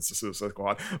this turn into Suicide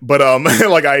Squad. But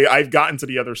like I've gotten to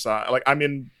the other side. Like, I'm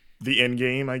in the end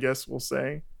game, I guess we'll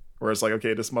say. Where it's like,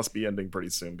 okay, this must be ending pretty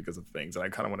soon because of things. And I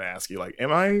kind of want to ask you, like,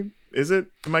 am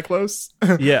I close?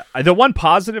 Yeah. The one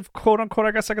positive, quote unquote,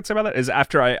 I guess I could say about that is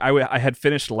after I had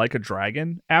finished Like a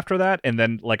Dragon after that. And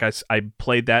then like I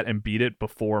played that and beat it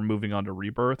before moving on to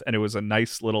Rebirth. And it was a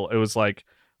nice little, it was like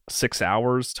 6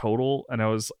 hours total. And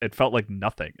it felt like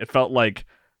nothing. It felt like,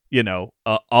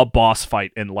 a boss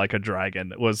fight in Like a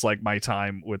Dragon. It was like my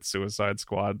time with Suicide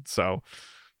Squad. So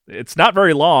it's not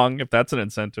very long, if that's an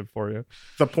incentive for you.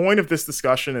 The point of this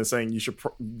discussion is saying you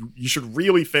should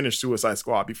really finish Suicide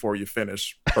Squad before you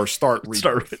finish or start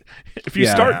Rebirth. If you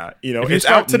start, it's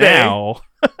out today. Now,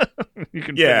 you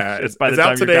can finish it by the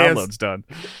time your download's done.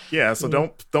 Yeah, so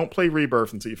don't play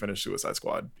Rebirth until you finish Suicide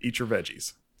Squad. Eat your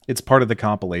veggies. It's part of the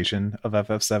compilation of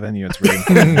FF7. It's really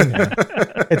important.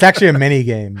 It's actually a mini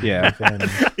game. Yeah.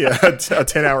 Yeah, a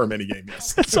 10-hour mini game,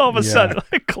 yes. It's all of a sudden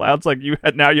like Cloud's like,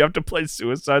 now you have to play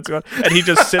Suicide Squad, and he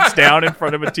just sits down in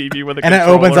front of a TV with a and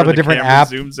controller, it opens up a different app,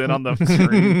 zooms in on the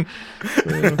screen.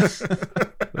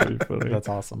 That'd be funny. That's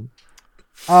awesome.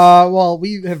 Well,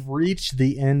 we have reached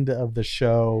the end of the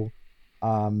show.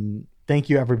 Thank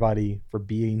you everybody for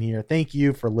being here. Thank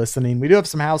you for listening. We do have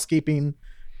some housekeeping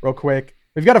real quick.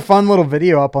 We've got a fun little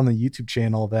video up on the YouTube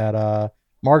channel that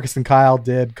Marcus and Kyle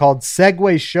did called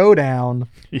Segway Showdown,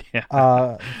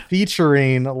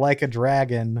 featuring Like a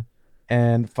Dragon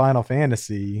and Final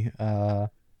Fantasy.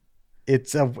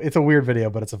 It's a weird video,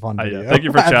 but it's a fun video. Thank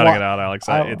you for shouting it out, Alex.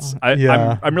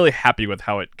 I'm really happy with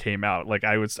how it came out. Like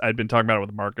I'd been talking about it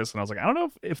with Marcus, and I was like, I don't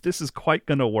know if this is quite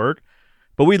gonna work.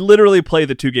 But we literally play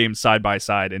the two games side by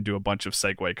side and do a bunch of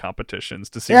Segway competitions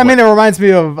to see. Yeah, I mean, it reminds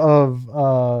me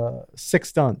of Six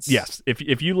Stunts. Yes,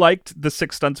 if you liked the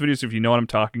Six Stunts videos, if you know what I'm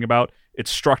talking about, it's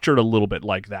structured a little bit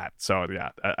like that. So yeah,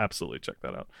 absolutely check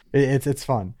that out. It's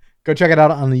fun. Go check it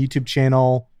out on the YouTube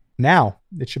channel now.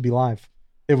 It should be live.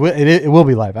 It will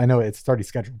be live. I know it's already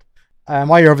scheduled. And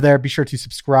while you're over there, be sure to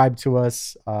subscribe to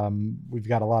us. We've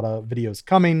got a lot of videos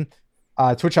coming.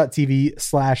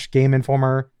 Twitch.tv/Game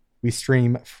Informer. We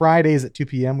stream Fridays at 2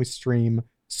 p.m. We stream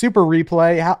Super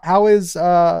Replay. How's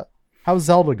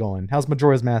Zelda going? How's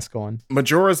Majora's Mask going?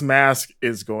 Majora's Mask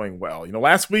is going well.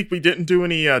 Last week we didn't do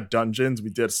any dungeons.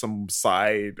 We did some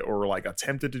side or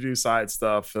attempted to do side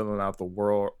stuff, filling out the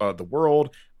world.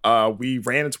 We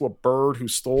ran into a bird who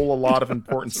stole a lot of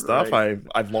important stuff. Right.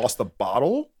 I've lost a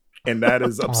bottle, and that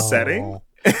is upsetting.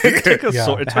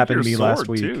 It happened to me last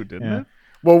week too, didn't it?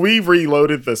 Well, we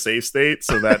reloaded the save state,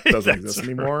 so that doesn't exist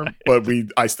anymore. Right. But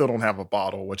I still don't have a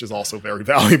bottle, which is also very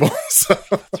valuable. So.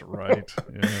 That's right.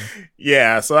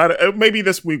 Yeah. So maybe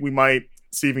this week we might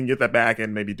see if we can get that back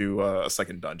and maybe do a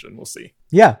second dungeon. We'll see.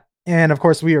 Yeah, and of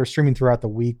course we are streaming throughout the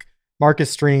week. Marcus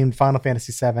streamed Final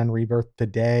Fantasy VII Rebirth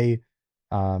today,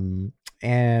 and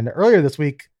earlier this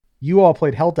week you all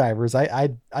played Helldivers.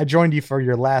 I joined you for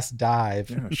your last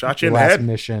dive. Yeah, shot you in the head.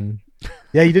 Mission.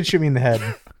 Yeah, you did shoot me in the head.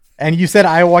 And you said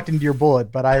I walked into your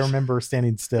bullet, but I remember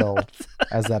standing still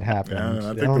as that happened.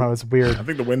 I don't know. It's weird. I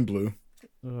think the wind blew.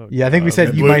 Yeah, I think we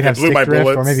said you might have stick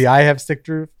drift, or maybe I have stick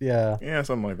drift. Yeah. Yeah,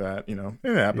 something like that.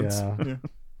 It happens. Yeah.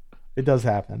 It does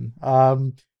happen.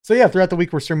 So yeah, throughout the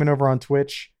week we're streaming over on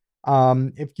Twitch.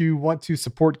 If you want to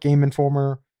support Game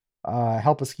Informer,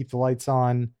 help us keep the lights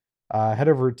on, head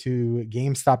over to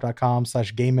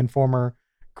GameStop.com/Game Informer.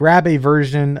 Grab a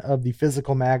version of the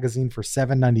physical magazine for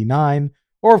 $7.99.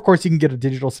 Or, of course, you can get a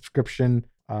digital subscription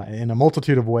in a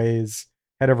multitude of ways.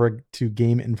 Head over to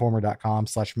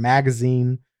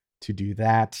GameInformer.com/magazine to do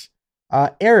that.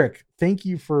 Eric, thank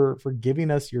you for giving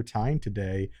us your time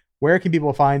today. Where can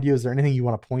people find you? Is there anything you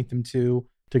want to point them to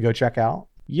go check out?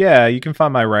 Yeah, you can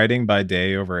find my writing by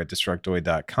day over at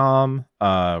Destructoid.com.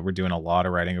 We're doing a lot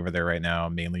of writing over there right now,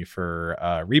 mainly for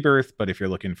Rebirth. But if you're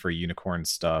looking for unicorn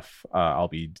stuff, I'll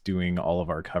be doing all of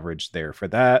our coverage there for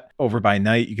that. Over by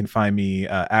night, you can find me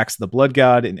Axe the Blood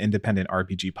God, an independent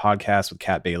RPG podcast with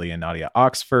Kat Bailey and Nadia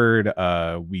Oxford.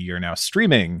 We are now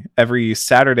streaming every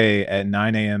Saturday at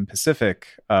 9 a.m. Pacific,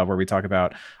 where we talk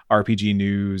about RPG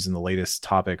news and the latest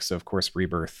topics. So, of course,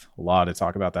 Rebirth, a lot to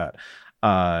talk about that.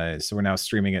 So we're now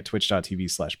streaming at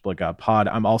twitch.tv/bloodgodpod.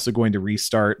 I'm also going to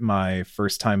restart my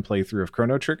first time playthrough of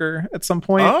Chrono Trigger at some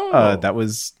point. That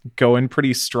was going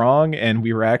pretty strong, and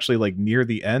we were actually near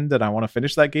the end, and I want to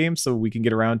finish that game so we can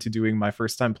get around to doing my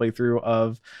first time playthrough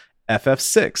of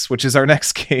FF6, which is our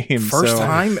next game. First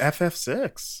time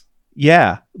FF6.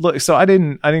 Yeah, look, so I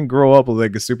didn't grow up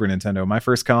with a Super Nintendo. My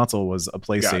first console was a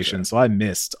PlayStation, Gotcha. So I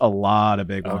missed a lot of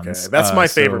big ones. Okay, that's my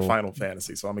favorite Final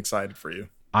Fantasy, so I'm excited for you.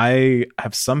 I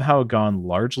have somehow gone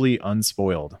largely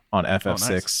unspoiled on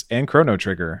FF6 and Chrono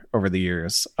Trigger over the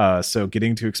years. So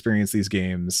getting to experience these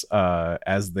games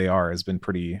as they are has been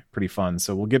pretty fun.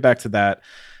 So we'll get back to that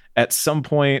at some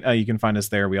point. You can find us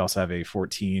there. We also have a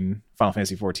Final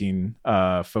Fantasy 14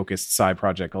 focused side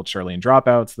project called Charlene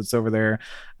Dropouts that's over there.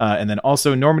 And then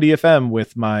also Normandy FM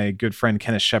with my good friend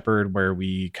Kenneth Shepard, where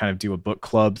we kind of do a book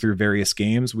club through various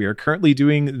games. We are currently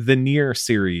doing the Nier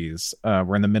series.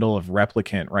 We're in the middle of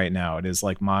Replicant right now. It is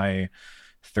my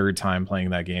third time playing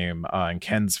that game, and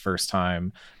Ken's first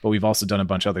time, but we've also done a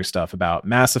bunch of other stuff about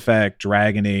Mass Effect,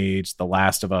 Dragon Age, The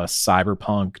Last of Us,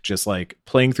 Cyberpunk, just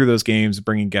playing through those games,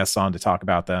 bringing guests on to talk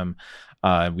about them.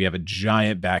 We have a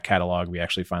giant back catalog. We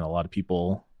actually find a lot of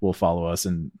people will follow us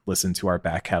and listen to our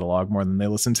back catalog more than they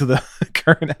listen to the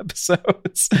current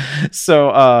episodes.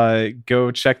 So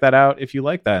go check that out if you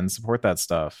like that and support that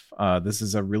stuff. This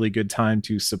is a really good time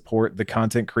to support the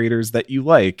content creators that you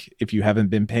like. If you haven't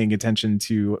been paying attention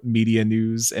to media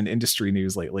news and industry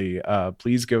news lately,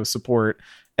 please go support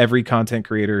every content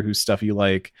creator whose stuff you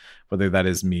like, whether that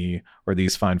is me or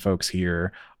these fine folks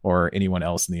here or anyone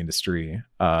else in the industry.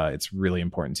 It's really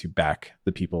important to back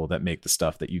the people that make the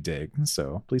stuff that you dig.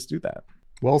 So please do that.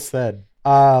 Well said.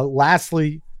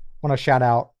 Lastly, I want to shout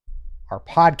out our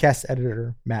podcast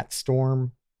editor, Matt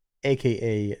Storm,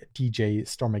 aka DJ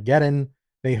Stormageddon.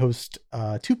 They host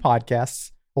two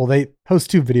podcasts. Well, they host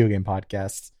two video game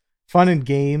podcasts, Fun and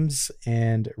Games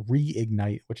and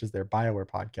Reignite, which is their BioWare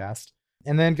podcast.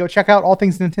 And then go check out All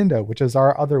Things Nintendo, which is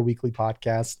our other weekly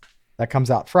podcast that comes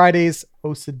out Fridays,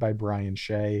 hosted by Brian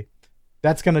Shea.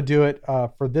 That's going to do it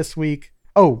for this week.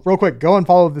 Oh, real quick, go and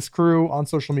follow this crew on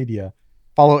social media.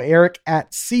 Follow Eric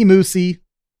at CMoosey,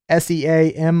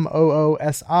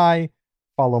 SEAMOOSI.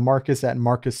 Follow Marcus at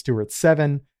Marcus Stewart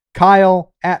 7.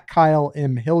 Kyle at Kyle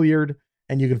M. Hilliard.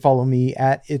 And you can follow me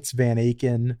at It's Van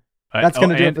Aken. That's going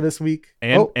to do it for this week.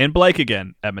 And Blake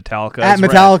again at Metallica. At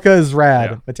Metallica is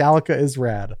rad. Yeah. Metallica is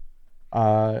rad.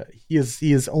 He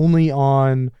is only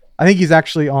on. I think he's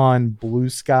actually on Blue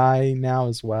Sky now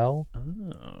as well.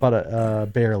 Oh.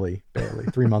 But barely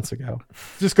 3 months ago.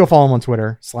 Just go follow him on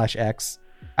Twitter /X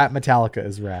at Metallica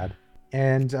is rad.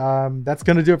 And that's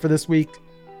going to do it for this week.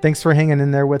 Thanks for hanging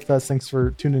in there with us. Thanks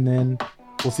for tuning in.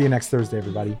 We'll see you next Thursday,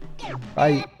 everybody.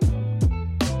 Bye.